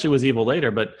 she eventually was evil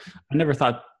later, but I never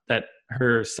thought that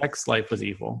her sex life was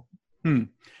evil.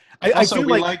 I feel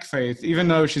like Faith, even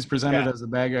though she's presented as a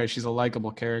bad guy, she's a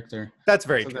likable character. That's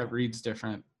very true. That reads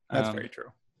different. That's very true.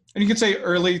 And you could say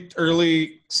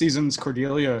early seasons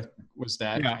Cordelia was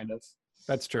that kind of.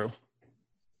 That's true.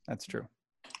 That's true.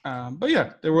 But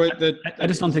yeah, there were. I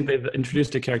just don't think they've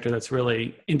introduced a character that's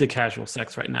really into casual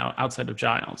sex right now outside of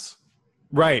Giles.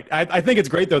 Right. I think it's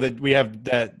great though that we have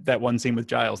that one scene with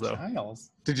Giles though. Giles.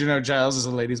 Did you know Giles is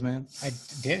a ladies' man? I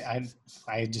did.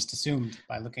 I just assumed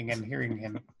by looking and hearing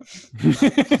him.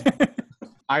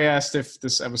 I asked if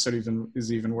this episode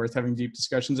is even worth having deep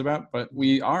discussions about, but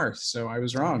we are, so I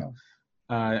was wrong.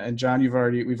 And John, we've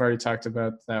already talked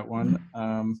about that one.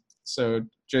 So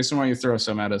Jason, why don't you throw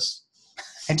some at us?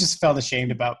 I just felt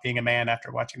ashamed about being a man after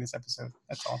watching this episode.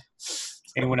 That's all.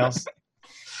 Anyone else?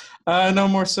 No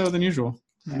more so than usual.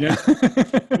 Yeah.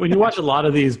 When you watch a lot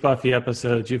of these Buffy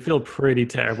episodes, you feel pretty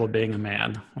terrible being a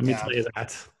man. Let me tell you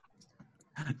that.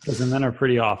 Because the men are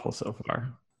pretty awful so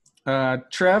far.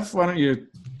 Trev, why don't you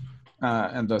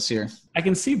end us here? I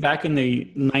can see back in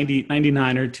the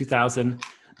 99 or 2000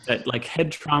 that like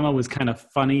head trauma was kind of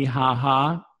funny,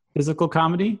 physical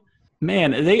comedy.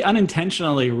 Man, they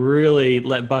unintentionally really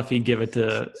let Buffy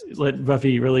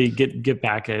really get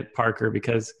back at Parker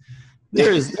because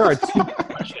there are two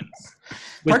questions.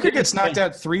 Parker gets knocked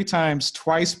out 3 times,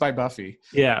 twice by Buffy.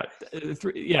 Yeah,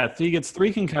 he gets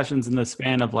 3 concussions in the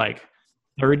span of like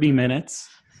 30 minutes.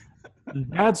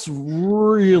 That's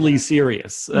really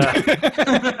serious.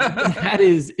 That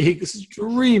is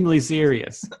extremely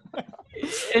serious.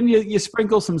 And you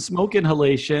sprinkle some smoke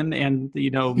inhalation and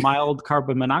mild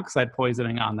carbon monoxide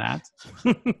poisoning on that.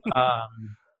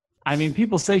 I mean,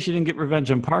 people say she didn't get revenge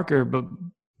on Parker, but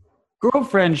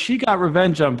girlfriend, she got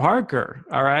revenge on Parker.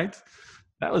 All right,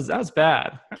 that was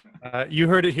bad. You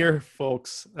heard it here,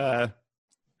 folks.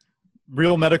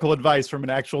 Real medical advice from an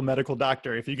actual medical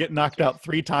doctor. If you get knocked out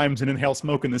 3 times and inhale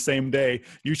smoke in the same day,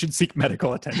 you should seek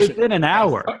medical attention. Within an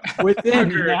hour.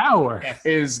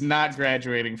 Is not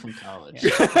graduating from college.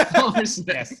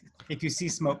 Yes. If you see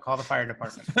smoke, call the fire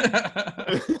department.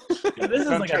 This is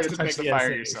like a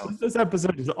PSA. This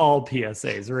episode is all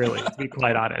PSAs, really, to be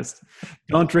quite honest.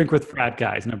 Don't drink with frat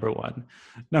guys, number 1.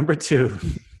 Number 2.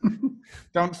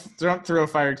 Don't throw a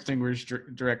fire extinguisher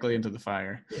directly into the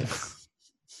fire. Yes.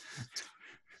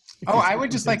 Oh, I would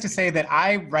just like to say that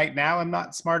right now, I'm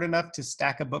not smart enough to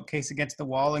stack a bookcase against the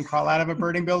wall and crawl out of a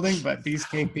burning building, but these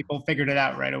cave people figured it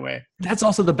out right away. That's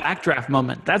also the backdraft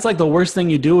moment. That's like the worst thing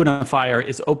you do in a fire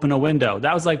is open a window.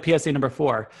 That was like PSA number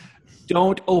 4.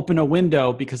 Don't open a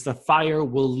window because the fire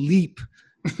will leap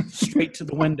straight to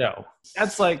the window.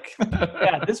 That's like,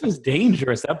 this was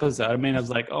dangerous episode. I mean, I was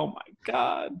like, oh my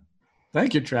God.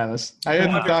 Thank you, Travis. I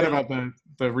hadn't thought about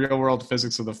the real world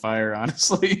physics of the fire,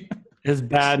 honestly. It's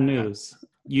bad news.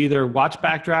 You either watch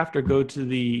Backdraft or go to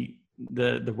the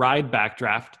ride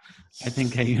Backdraft, I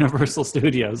think at Universal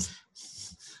Studios.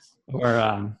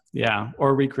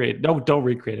 Or recreate. No, don't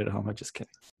recreate it at home. I'm just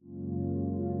kidding.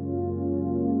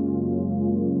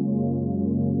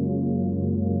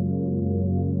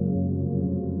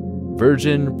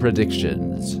 Virgin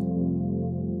predictions.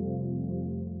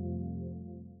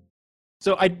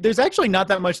 So there's actually not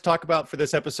that much to talk about for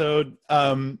this episode,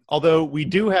 although we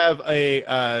do have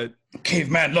a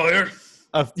Caveman lawyer.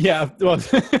 Well,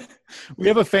 we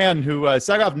have a fan who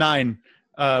Sagov9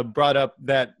 brought up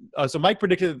that. So Mike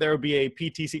predicted that there would be a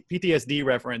PTSD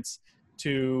reference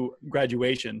to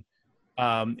graduation.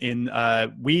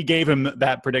 We gave him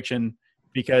that prediction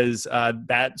because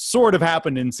that sort of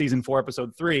happened in season 4,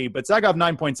 episode 3. But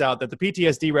Sagov9 points out that the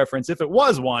PTSD reference, if it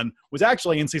was one, was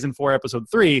actually in season 4, episode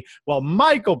 3, while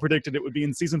Michael predicted it would be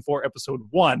in season 4, episode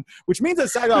 1, which means that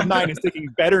Sagov9 is taking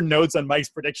better notes on Mike's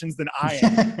predictions than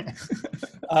I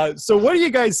am. So what do you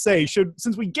guys say?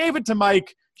 Since we gave it to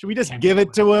Mike, should we just give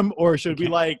it to him, or should we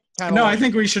I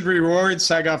think we should reward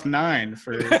Sagov9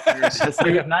 for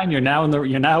Sagov9.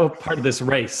 You're now a part of this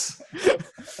race.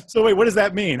 So wait, what does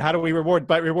that mean? How do we reward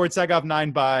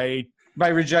Sagov9 by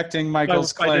rejecting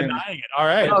Michael's claim? Denying it. All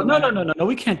right. No.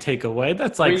 We can't take away.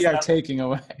 That's like we are taking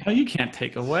away. No, you can't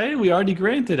take away. We already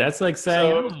granted. That's like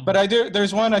saying. But I do.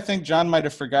 There's one I think John might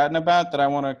have forgotten about that I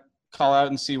want to call out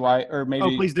and see why, or maybe.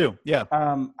 Oh, please do. Yeah.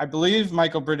 I believe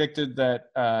Michael predicted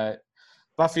that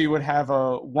Buffy would have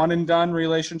a one and done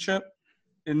relationship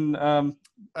in.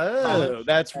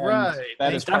 That's right.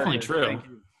 That is definitely true.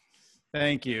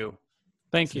 Thank you.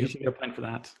 You should get a point for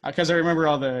that. Because I remember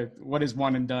all the what does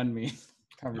one and done mean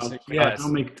conversation. Yes.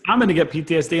 I'm going to get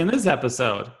PTSD in this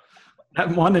episode. That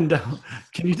one and done.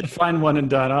 Can you define one and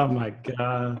done? Oh my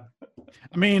god.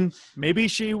 I mean, maybe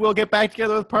she will get back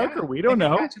together with Parker. Yeah, we don't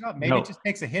know. Maybe it just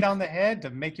takes a hit on the head to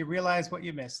make you realize what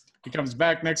you missed. He comes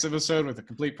back next episode with a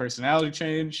complete personality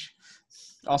change.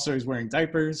 Also, he's wearing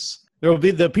diapers. There will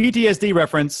be the PTSD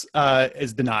reference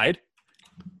is denied.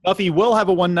 Buffy will have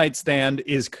a one-night stand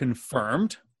is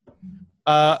confirmed.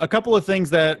 A couple of things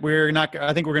that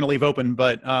I think we're going to leave open,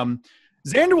 but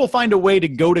Xander will find a way to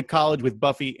go to college with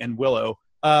Buffy and Willow.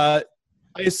 I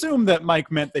assume that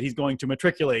Mike meant that he's going to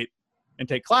matriculate and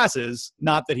take classes,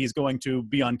 not that he's going to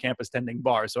be on campus tending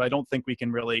bar. So I don't think we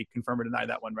can really confirm or deny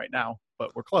that one right now,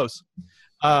 but we're close.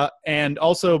 And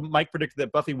also, Mike predicted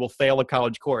that Buffy will fail a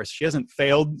college course. She hasn't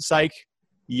failed psych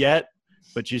yet,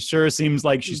 but she sure seems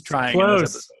like she's trying.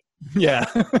 Close. Yeah.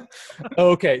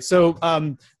 Okay. So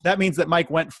that means that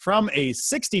Mike went from a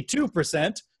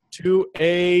 62% to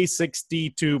a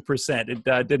 62%.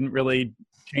 It didn't really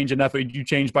change enough. You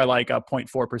changed by like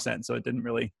 0.4%. So it didn't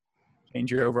really change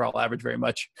your overall average very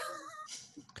much.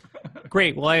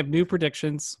 Great. Well, I have new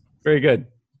predictions. Very good.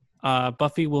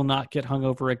 Buffy will not get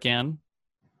hungover again.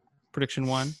 Prediction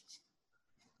 1.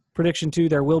 Prediction 2,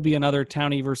 there will be another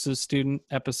Townie versus student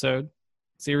episode.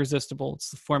 It's irresistible. It's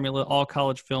the formula all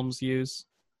college films use.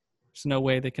 There's no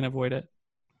way they can avoid it.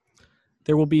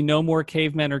 There will be no more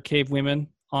cavemen or cave women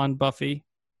on Buffy.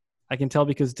 I can tell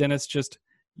because Dennis just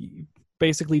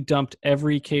basically dumped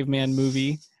every caveman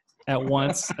movie at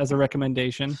once as a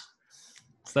recommendation.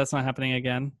 So that's not happening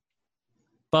again.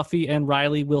 Buffy and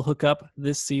Riley will hook up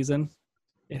this season.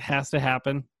 It has to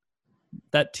happen.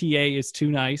 That TA is too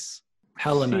nice.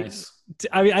 Hella nice.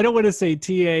 I mean, I don't want to say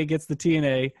TA gets the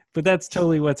TNA, but that's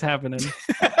totally what's happening.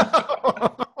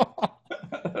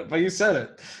 But you said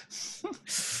it.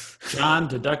 John,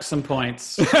 deduct some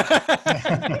points.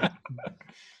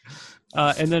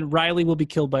 And then Riley will be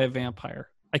killed by a vampire.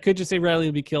 I could just say Riley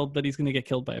will be killed, but he's going to get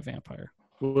killed by a vampire.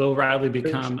 Will Riley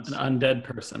become an undead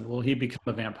person? Will he become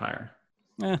a vampire?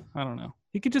 I don't know.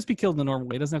 He could just be killed in the normal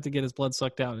way. He doesn't have to get his blood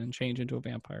sucked out and change into a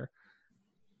vampire.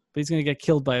 But he's going to get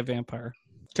killed by a vampire.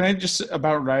 Can I just,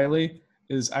 about Riley,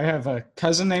 is I have a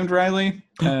cousin named Riley,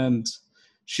 and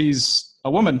she's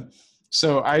a woman.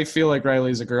 So I feel like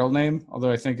Riley is a girl name,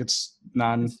 although I think it's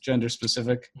non-gender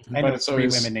specific. I know 3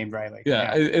 women named Riley.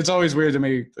 Yeah, it's always weird to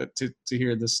me to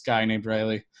hear this guy named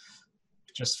Riley,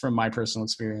 just from my personal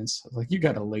experience. Like, you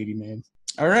got a lady name.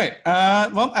 All right.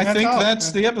 Well, I think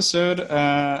that's the episode.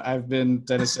 I've been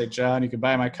Dennis St. John. You can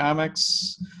buy my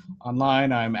comics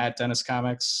online. I'm at Dennis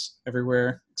Comics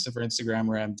everywhere, except for Instagram,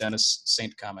 where I'm Dennis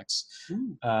Saint Comics.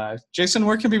 Jason,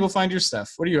 where can people find your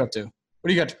stuff? What are you up to? What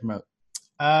do you got to promote?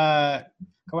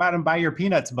 Go out and buy your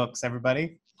Peanuts books,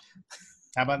 everybody.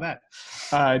 How about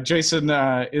that? Jason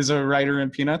is a writer in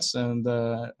Peanuts and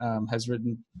has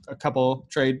written a couple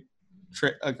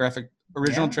graphic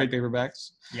original trade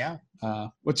paperbacks. Yeah.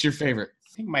 What's your favorite? I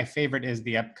think my favorite is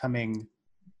the upcoming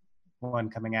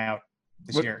one coming out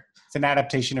this year. It's an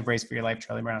adaptation of Race for Your Life,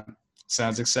 Charlie Brown.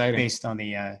 Sounds exciting. Based on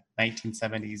the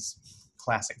 1970s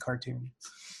classic cartoon.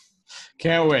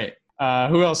 Can't wait.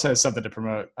 Who else has something to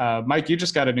promote? Mike, you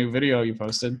just got a new video you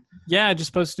posted. Yeah, I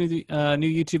just posted a new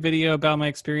YouTube video about my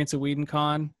experience at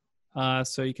WhedonCon.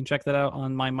 So you can check that out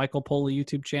on my Michael Poley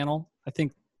YouTube channel. I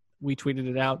think we tweeted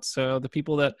it out. So the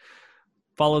people that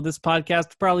follow this podcast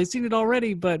have probably seen it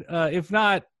already. But if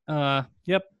not,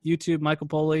 YouTube, Michael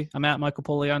Poley. I'm at Michael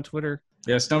Poley on Twitter.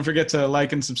 Yes, don't forget to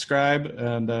like and subscribe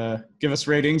and give us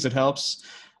ratings. It helps.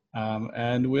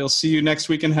 And we'll see you next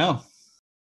week in hell.